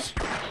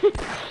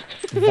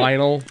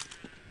 Vinyl?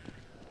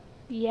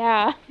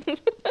 Yeah.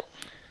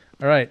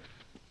 Alright.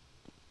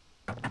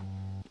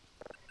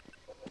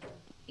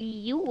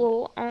 You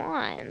go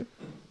on.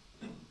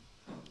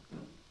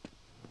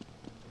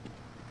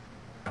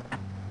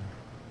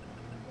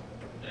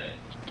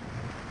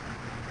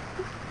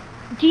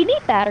 Do you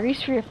need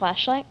batteries for your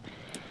flashlight?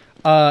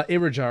 It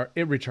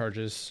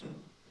recharges.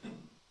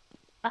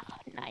 Oh,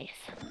 nice.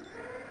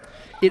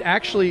 It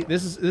actually,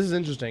 this is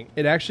interesting.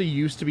 It actually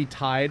used to be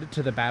tied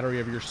to the battery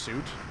of your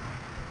suit,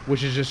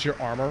 which is just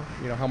your armor.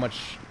 You know how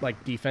much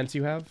like defense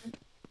you have.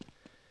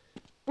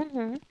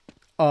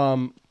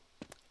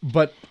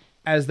 But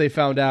as they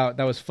found out,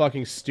 that was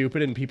fucking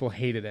stupid, and people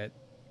hated it.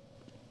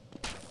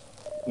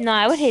 No,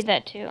 I would hate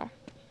that too.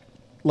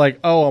 Like,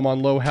 oh, I'm on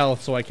low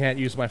health, so I can't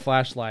use my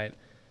flashlight.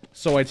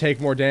 So I take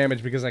more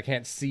damage because I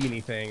can't see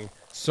anything,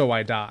 so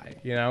I die,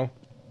 you know?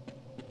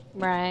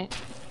 Right.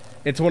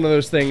 It's one of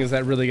those things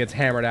that really gets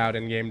hammered out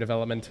in game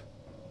development.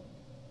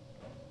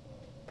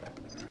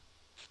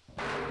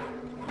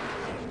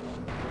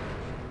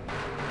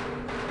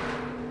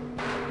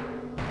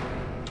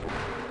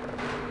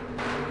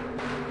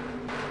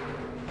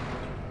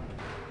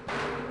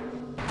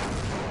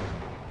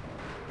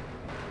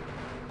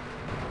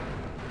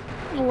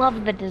 I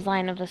love the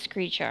design of this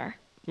creature.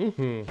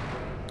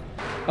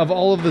 Of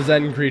all of the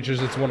Zen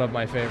creatures, it's one of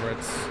my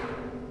favorites.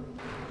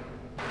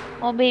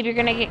 Oh, babe, you're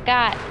gonna get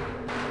got.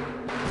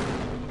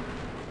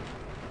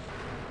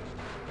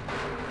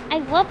 I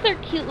love their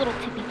cute little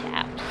tippy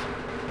taps.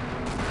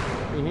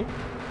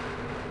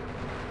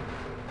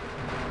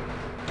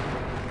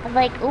 I'm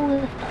like, ooh,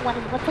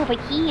 what's over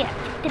here?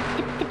 Tip,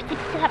 tip, tip, tip,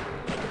 tap.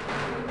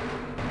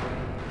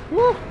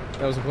 Woo!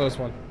 That was a close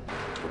one.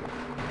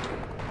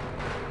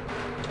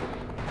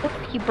 Oof,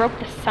 you broke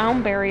the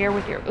sound barrier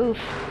with your oof.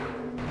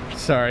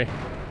 Sorry.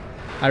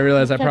 I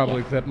realized I It's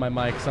probably okay. clipped my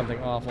mic something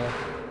awful.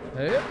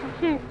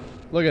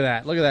 Look at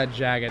that. Look at that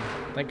jagged.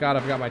 Thank God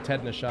I've got my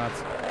tetanus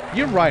shots.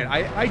 You're right.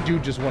 I do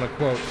just want to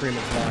quote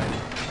Freeman's line.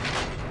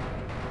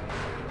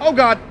 Oh,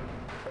 God!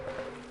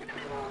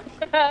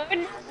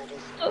 Hazardous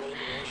Oh,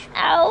 radiation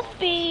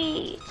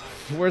Alfie!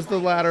 Where's the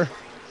ladder?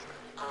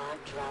 are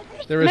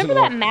dropping. There isn't Remember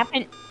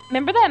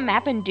that one.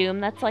 map in Doom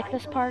that's like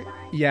this part?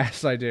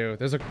 Yes, I do.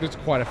 There's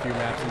quite a few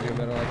maps in Doom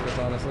that are like this,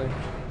 honestly.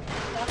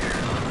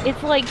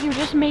 It's like you're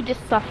just made to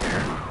suffer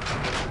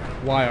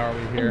Why are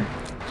we here?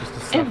 Just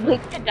to and suffer.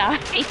 live to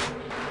die.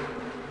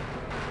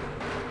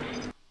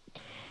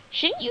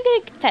 Shouldn't you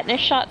get a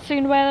tetanus shot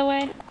soon, by the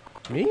way?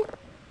 Me?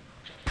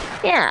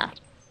 Yeah.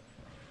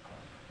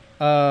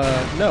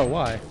 No,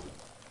 why?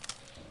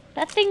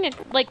 That thing,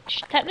 like,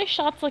 tetanus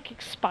shots, like,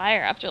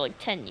 expire after, like,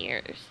 10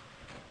 years.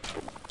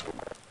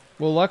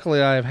 Well,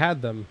 luckily I've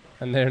had them,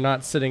 and they're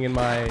not sitting in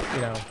my,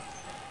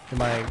 in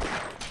my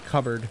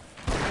cupboard.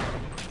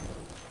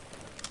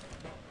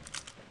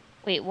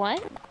 Wait,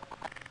 what?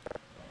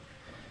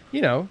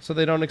 You know, so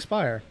they don't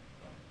expire.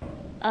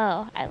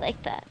 Oh, I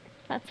like that.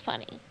 That's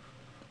funny.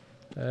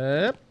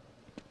 Yep.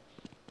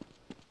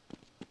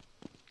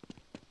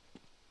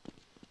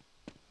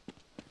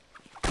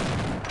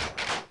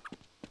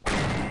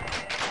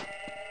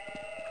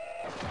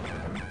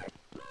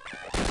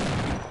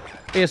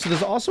 Yeah, so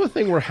there's also a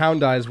thing where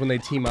hound eyes, when they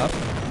team up,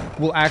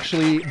 will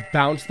actually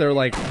bounce their,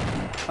 like,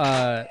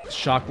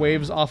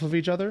 shockwaves off of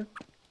each other.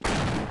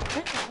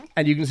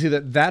 And you can see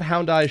that that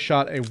hound eye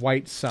shot a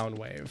white sound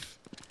wave.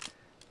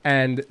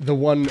 And the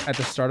one at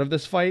the start of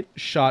this fight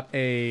shot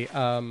a,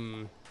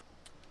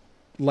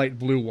 light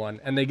blue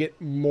one. And they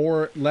get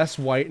less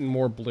white and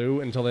more blue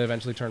until they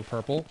eventually turn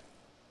purple.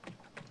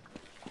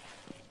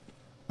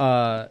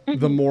 The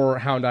more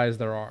hound eyes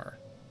there are.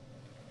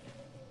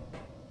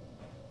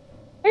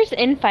 There's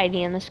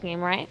infighting in this game,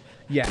 right?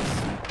 Yes.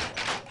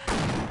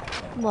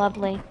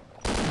 Lovely.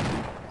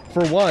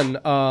 For one,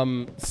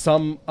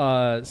 some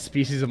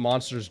species of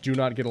monsters do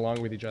not get along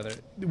with each other.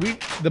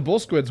 The bull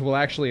squids will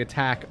actually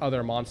attack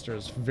other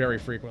monsters very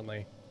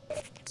frequently.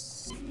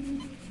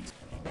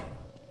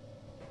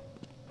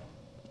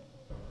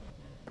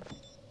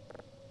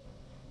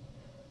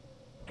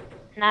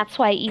 And that's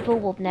why evil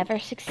will never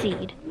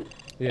succeed.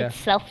 Yeah. It's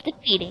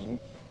self-defeating.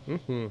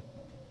 Mm-hmm.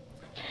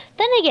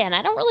 Then again,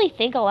 I don't really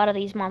think a lot of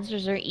these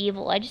monsters are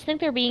evil. I just think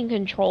they're being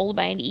controlled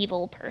by an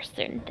evil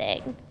person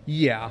thing.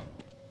 Yeah.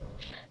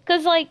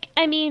 Because, like,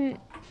 I mean,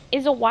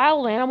 is a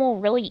wild animal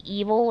really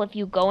evil if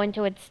you go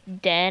into its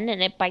den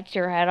and it bites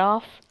your head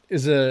off?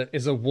 Is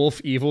a wolf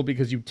evil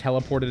because you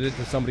teleported it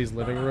to somebody's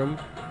living room?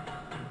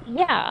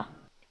 Yeah.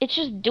 It's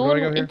just Where do I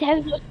doing... go here? It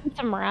has no sense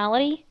of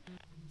morality.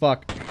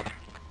 Fuck.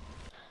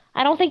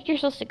 I don't think you're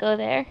supposed to go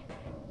there.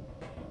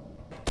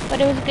 But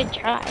it was a good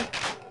try.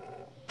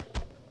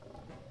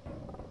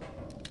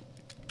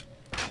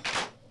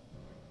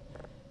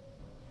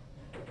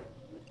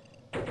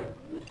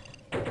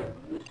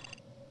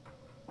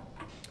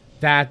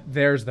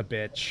 There's the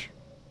bitch.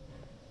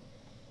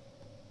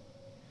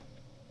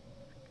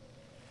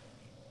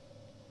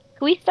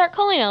 Can we start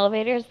calling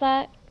elevators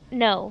that?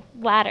 No,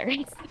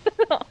 ladders.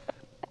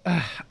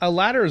 A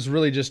ladder is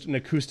really just an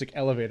acoustic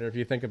elevator if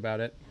you think about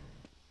it.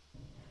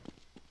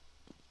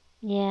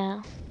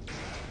 Yeah.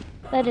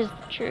 That is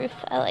the truth.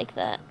 I like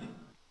that.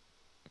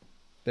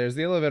 There's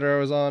the elevator I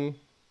was on.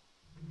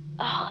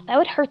 Oh, that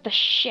would hurt the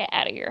shit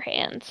out of your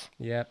hands.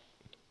 Yep.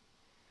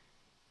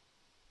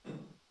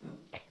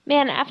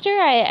 Man, after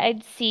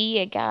I'd see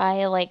a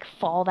guy, like,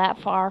 fall that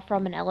far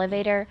from an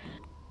elevator,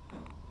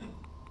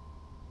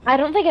 I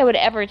don't think I would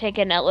ever take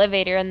an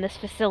elevator in this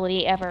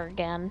facility ever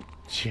again.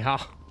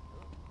 Yeah.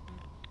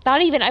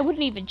 I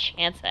wouldn't even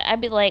chance it. I'd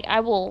be like,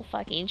 I will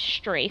fucking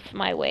strafe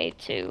my way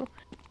to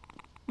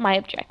my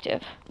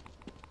objective.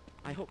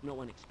 I hope no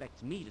one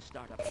expects me to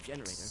start up the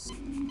generator.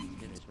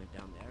 Spinners went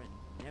down there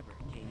and never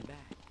came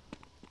back.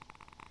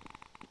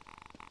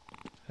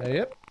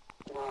 Yep.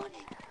 Warning.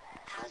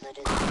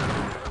 Hazardous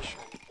radiation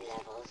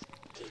levels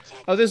detected.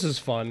 Oh, this is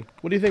fun.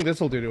 What do you think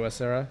this will do to us,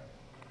 Sarah?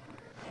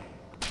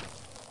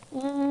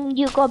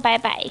 You go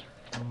bye-bye.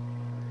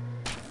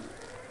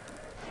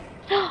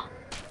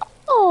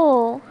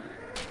 Oh,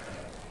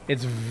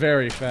 It's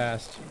very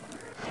fast.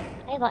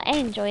 I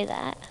enjoy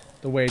that.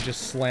 The way it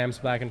just slams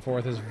back and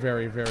forth is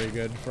very, very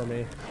good for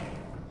me.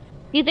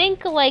 You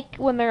think, like,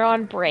 when they're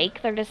on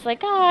break, they're just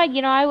like,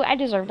 you know, I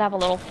deserve to have a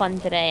little fun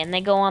today, and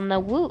they go on the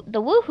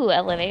woohoo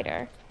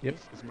elevator. Yep.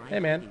 This is my Hey,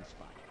 man. hiding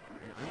spot,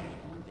 and I'm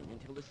not moving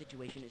until the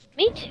situation is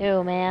Me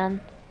too,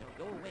 man.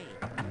 Now go away.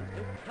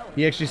 Don't tell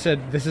He actually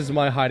said, "This is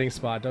my hiding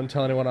spot. Don't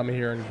tell anyone I'm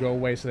here and go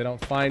away so they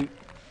don't find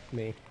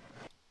me."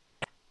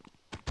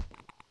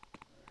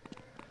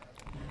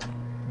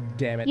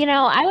 Damn it. You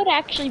know, I would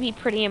actually be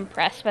pretty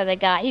impressed by the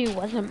guy who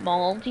wasn't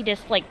mauled. He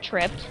just, like,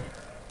 tripped.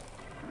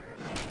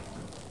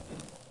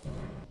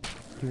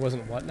 He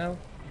wasn't what now?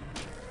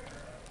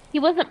 He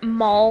wasn't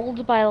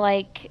mauled by,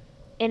 like,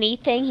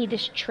 anything. He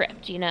just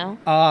tripped, you know?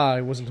 Ah,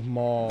 he wasn't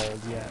mauled,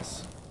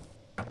 yes.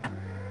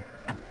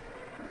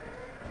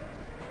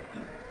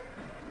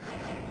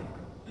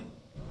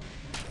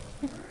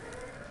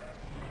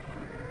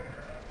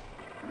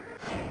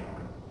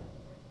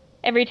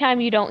 Every time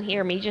you don't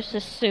hear me, just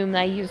assume that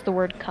I use the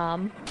word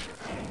come.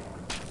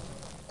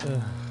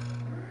 Ugh.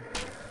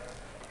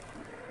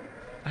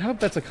 I hope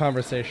that's a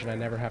conversation I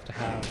never have to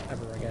have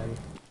ever again.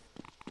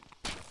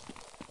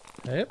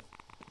 Yep.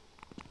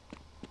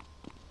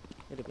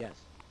 Yes,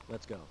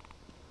 let's go.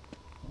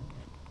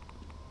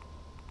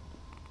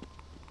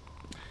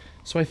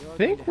 So I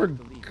think we're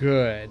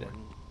good.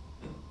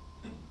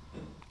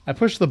 I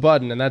pushed the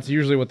button, and that's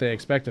usually what they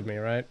expect of me,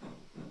 right?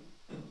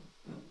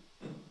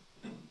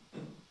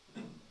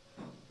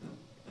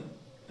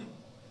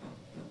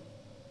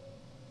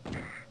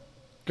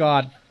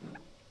 God.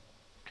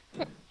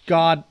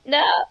 God.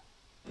 No!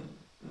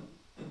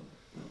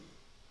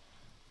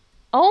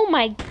 Oh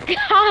my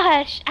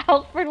gosh,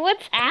 Alfred,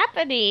 what's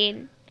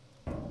happening?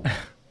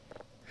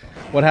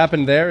 What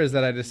happened there is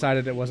that I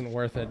decided it wasn't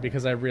worth it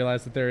because I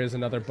realized that there is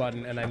another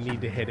button and I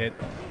need to hit it.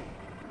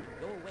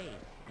 Go away,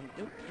 and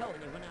don't tell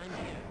anyone I'm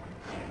here.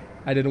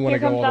 I didn't want Here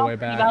to go comes all the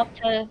way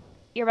Alfred. back.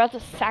 You're about to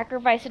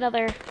sacrifice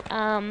another,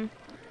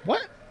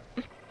 What?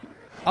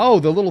 Oh,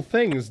 the little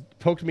things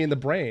poked me in the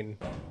brain.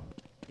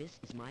 This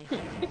is my house.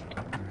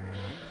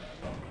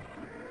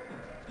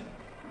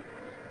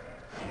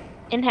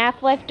 In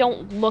Half-Life,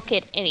 don't look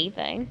at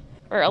anything,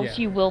 or else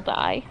Yeah. you will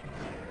die.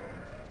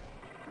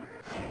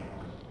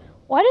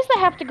 Why does that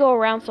have to go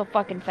around so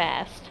fucking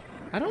fast?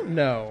 I don't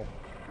know.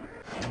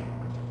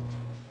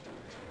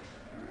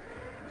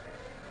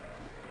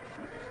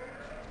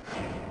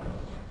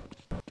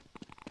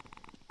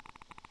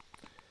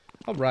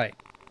 All right.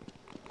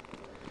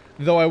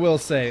 Though I will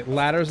say,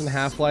 ladders in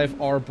Half-Life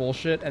are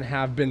bullshit and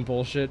have been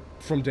bullshit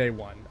from day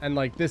one. And,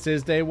 like, this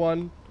is day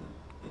one.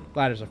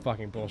 Ladders are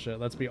fucking bullshit.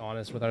 Let's be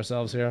honest with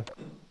ourselves here.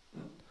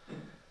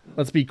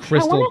 Let's be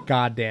crystal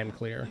goddamn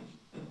clear.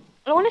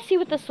 I want to see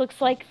what this looks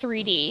like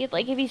 3D.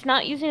 Like, if he's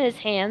not using his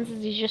hands,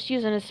 is he just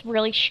using his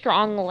really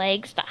strong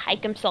legs to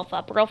hike himself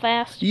up real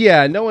fast?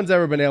 Yeah, no one's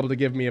ever been able to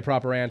give me a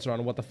proper answer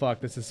on what the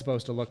fuck this is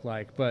supposed to look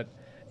like. But,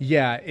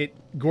 yeah,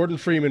 Gordon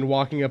Freeman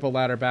walking up a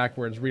ladder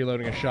backwards,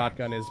 reloading a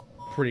shotgun is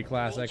pretty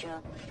classic.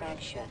 Major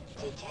fracture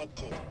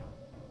detected.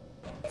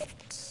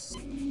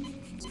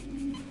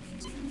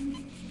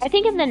 I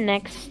think in the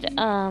next,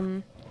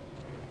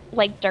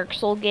 like, Dark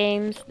Souls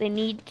games, they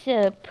need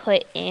to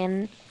put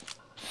in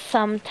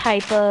some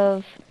type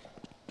of,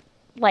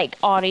 like,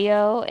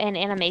 audio and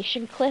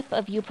animation clip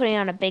of you putting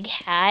on a big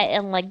hat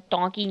and, like,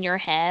 donking your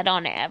head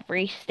on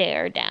every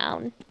stair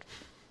down.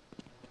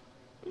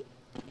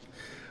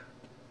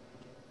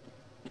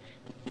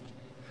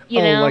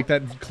 You know? Like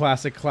that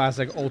classic,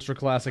 ultra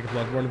classic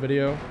Bloodborne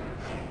video?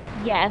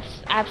 Yes,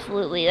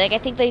 absolutely. Like, I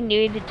think they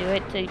needed to do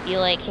it to be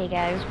like, hey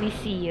guys, we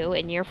see you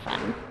and you're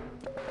fun.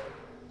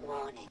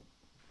 Warning.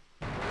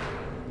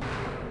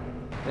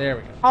 There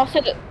we go. Also,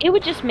 it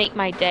would just make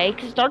my day,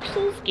 because Dark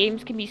Souls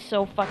games can be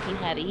so fucking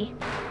heavy.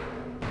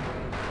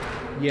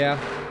 Yeah.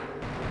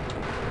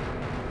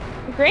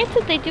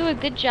 Granted, they do a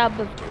good job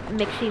of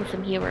mixing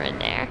some humor in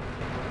there.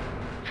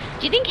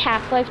 Do you think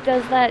Half-Life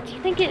does that? Do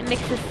you think it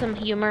mixes some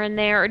humor in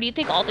there, or do you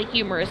think all the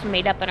humor is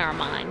made up in our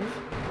minds?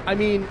 I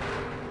mean,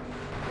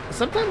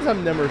 sometimes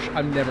I'm never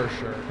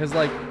sure. Because,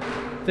 like,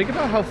 think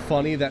about how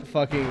funny that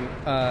fucking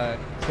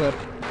clip...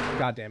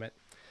 God damn it.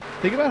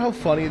 Think about how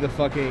funny the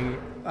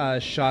fucking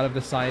shot of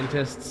the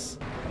scientists...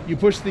 You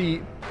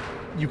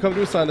come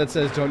to a sign that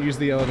says, don't use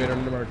the elevator in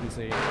an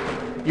emergency.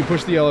 You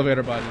push the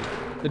elevator button.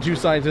 The two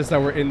scientists that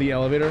were in the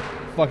elevator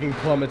fucking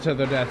plummet to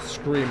their death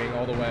screaming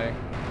all the way.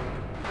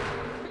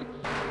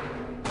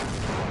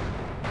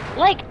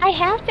 Like, I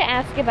have to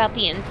ask about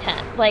the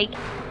intent. Like,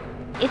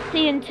 if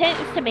the intent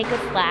is to make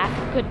us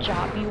laugh, good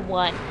job, you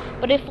won.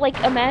 But if, like,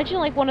 imagine,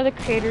 like, one of the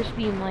creators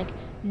being like,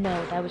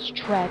 no, that was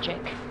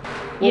tragic.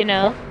 Well, you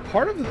know?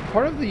 Part of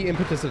the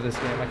impetus of this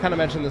game, I kind of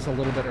mentioned this a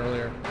little bit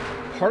earlier.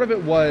 Part of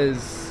it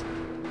was,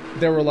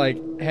 they were like,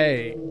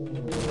 hey,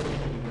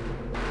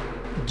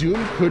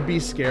 Doom could be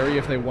scary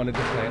if they wanted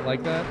to play it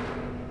like that,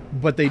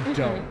 but they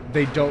don't.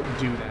 They don't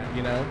do that,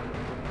 you know?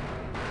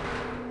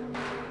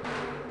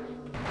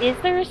 Is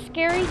there a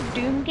scary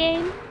Doom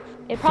game?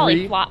 It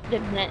probably flopped,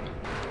 didn't it?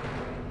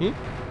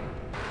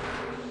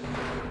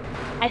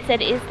 I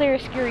said, is there a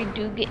scary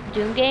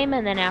Doom game?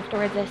 And then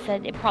afterwards I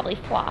said, it probably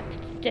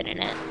flopped, didn't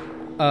it?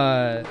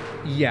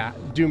 Yeah.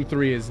 Doom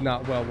 3 is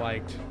not well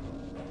liked.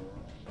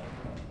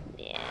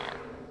 Yeah.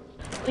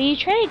 When you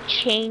try to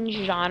change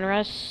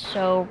genres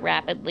so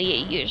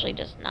rapidly, it usually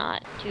does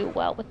not do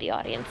well with the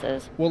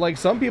audiences. Well, like,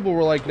 some people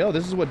were like, no,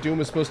 this is what Doom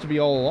is supposed to be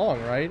all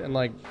along, right? And,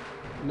 like,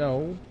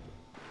 no.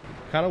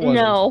 Kind of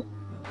wasn't. No.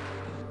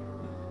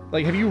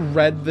 Like, have you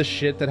read the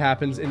shit that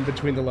happens in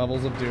between the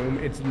levels of Doom?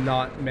 It's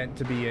not meant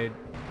to be a,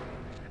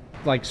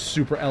 like,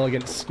 super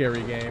elegant,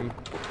 scary game.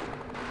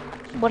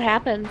 What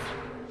happens?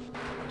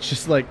 It's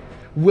just like,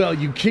 well,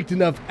 you kicked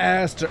enough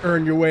ass to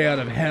earn your way out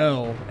of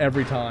hell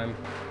every time.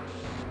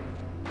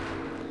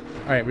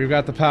 Alright, we've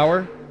got the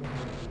power.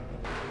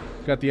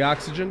 We've got the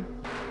oxygen.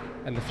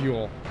 And the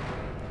fuel.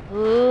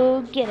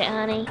 Ooh, get it,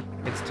 honey.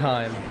 It's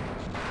time.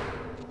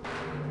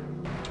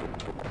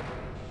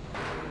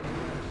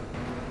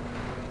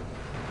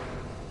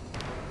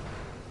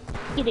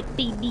 Get it,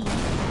 baby.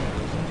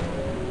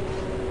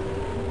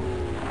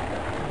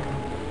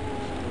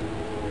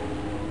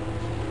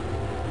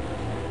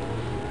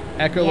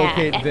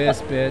 Echolocate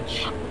this,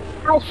 bitch.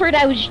 Alfred,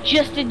 I was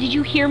just... Did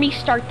you hear me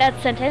start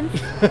that sentence?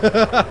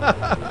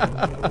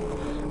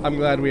 I'm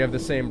glad we have the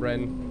same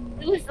brain.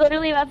 I was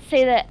literally about to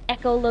say that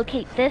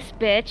echolocate this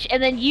bitch,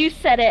 and then you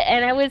said it,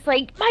 and I was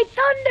like, my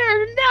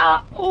thunder,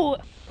 no!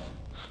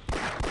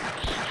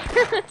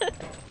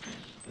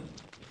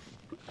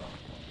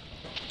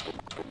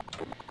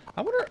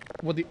 I wonder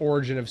what the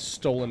origin of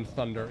stolen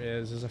thunder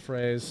is as a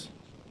phrase.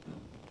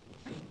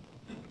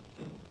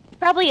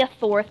 Probably a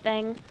Thor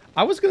thing.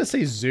 I was gonna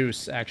say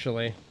Zeus,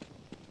 actually.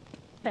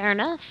 Fair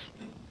enough.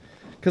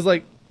 Because,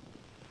 like,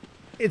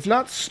 it's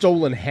not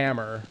stolen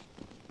hammer,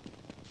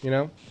 you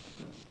know?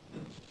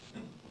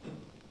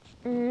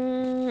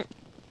 Mm,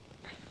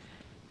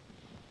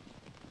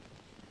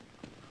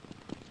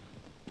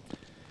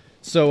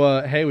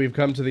 So, hey, we've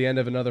come to the end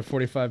of another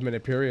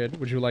 45-minute period.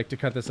 Would you like to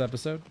cut this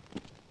episode?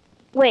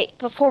 wait,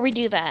 before we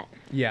do that.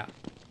 Yeah.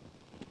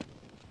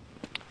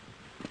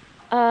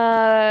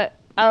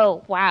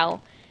 Oh,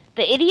 wow.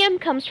 The idiom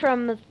comes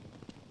from the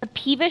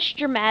peevish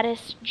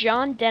dramatist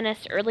John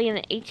Dennis early in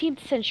the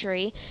 18th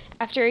century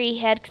after he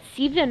had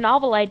conceived a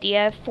novel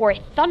idea for a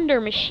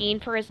thunder machine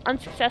for his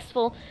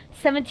unsuccessful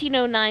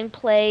 1709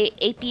 play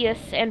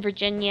Apius and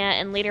Virginia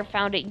and later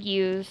found it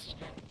used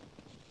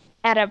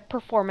at a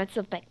performance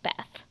of Macbeth.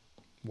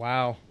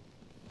 Wow.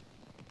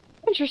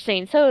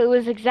 Interesting. So it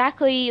was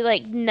exactly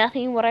like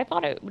nothing what I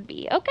thought it would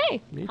be.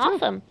 Okay. Me too.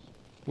 Awesome.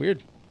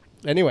 Weird.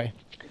 Anyway.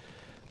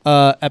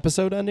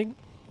 Episode ending?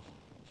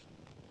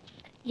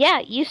 Yeah,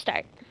 you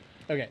start.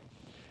 Okay.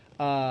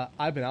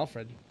 I've been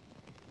Alfred.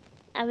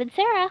 I've been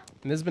Sarah.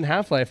 And this has been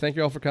Half-Life. Thank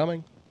you all for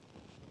coming.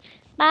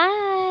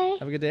 Bye.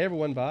 Have a good day,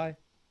 everyone. Bye.